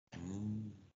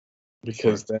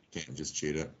 Because then you can't just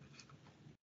cheat it.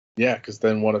 Yeah, because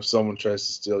then what if someone tries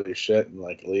to steal your shit and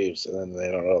like leaves and then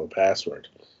they don't know the password?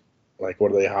 Like,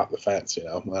 what do they hop the fence? I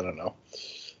don't know.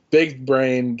 Big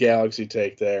brain galaxy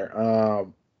take there.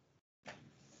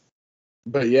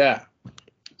 But yeah,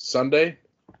 Sunday.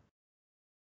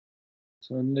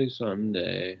 Sunday sounds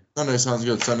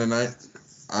good. Sunday night.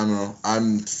 I don't know.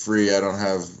 I'm free. I don't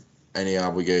have any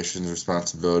obligations,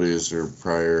 responsibilities, or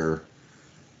prior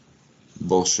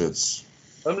bullshits.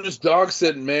 I'm just dog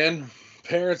sitting, man.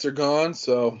 Parents are gone,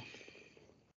 so.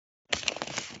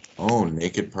 Oh,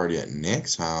 naked party at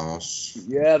Nick's house.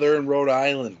 Yeah, they're in Rhode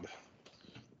Island.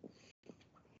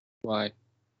 Why?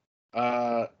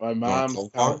 My mom's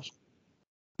college.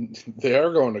 They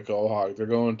are going to Quahog. They're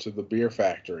going to the beer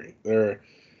factory.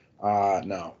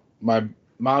 No. My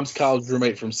mom's college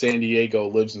roommate from San Diego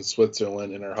lives in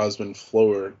Switzerland, and her husband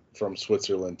flew her from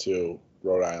Switzerland to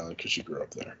Rhode Island because she grew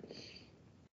up there.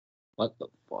 What the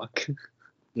fuck?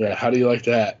 Yeah, how do you like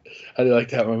that?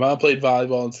 My mom played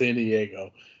volleyball in San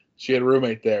Diego. She had a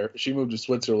roommate there. She moved to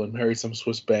Switzerland, married some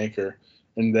Swiss banker,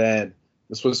 and then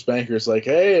the Swiss banker's like,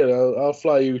 hey, I'll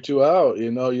fly you two out.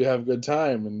 You have a good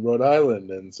time in Rhode Island.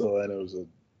 And so then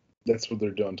that's what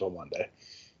they're doing until Monday.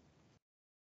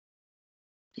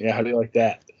 Yeah, how do you like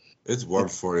that? It's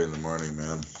 1:40 in the morning,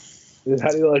 man. How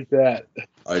do you like that?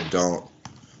 I don't.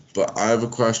 But I have a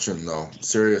question, though.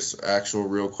 Serious, actual,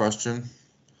 real question.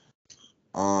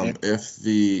 If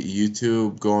the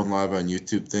YouTube going live on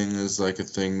YouTube thing is like a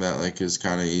thing that like is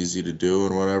kind of easy to do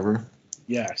and whatever.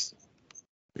 Yes.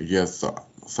 You have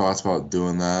thoughts about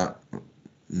doing that?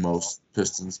 Most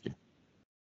Pistons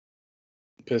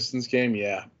game,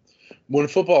 yeah. When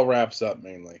football wraps up,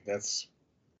 mainly. That's.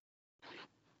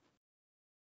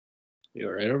 You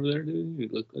all right over there, dude? You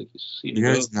look like you see. You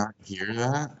guys not hear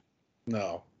that?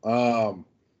 No.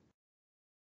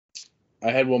 I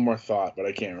had one more thought, but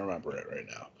I can't remember it right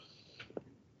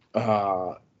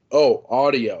now.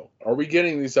 Audio. Are we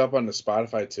getting these up on the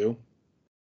Spotify too?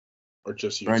 Or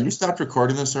just YouTube? Brian, you stopped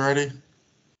recording this already?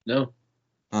 No.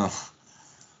 Oh.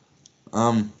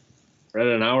 We're at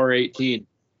an hour 18.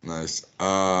 Nice.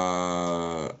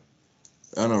 I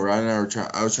don't know. Ryan and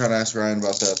I was trying to ask Ryan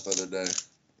about that the other day.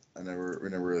 We never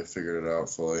really figured it out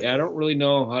fully. Yeah, I don't really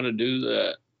know how to do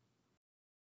that.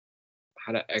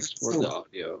 How to export the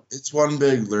audio. It's one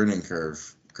big learning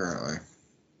curve currently.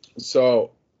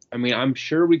 So, I mean, I'm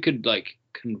sure we could like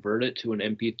convert it to an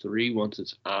MP3 once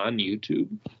it's on YouTube.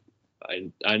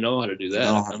 I know how to do that.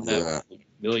 I've done that a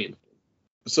million.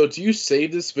 So, do you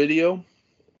save this video?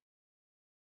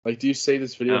 Like, do you save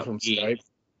this video from Skype?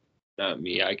 Not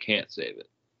me. I can't save it.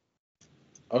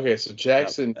 Okay, so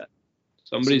Jackson.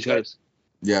 Somebody's got to.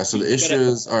 Yeah, so the issue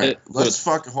is, all right,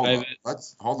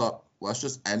 hold up. Let's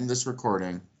just end this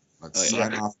recording. Let's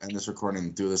sign off, end this recording,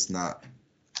 and do this not.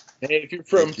 Hey, if you're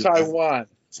from Taiwan,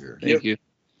 thank you.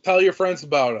 Tell your friends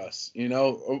about us.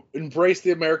 Embrace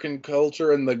the American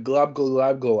culture and the glob.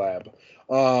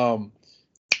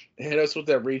 Hit us with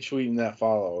that retweet and that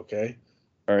follow, okay?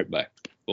 All right, bye.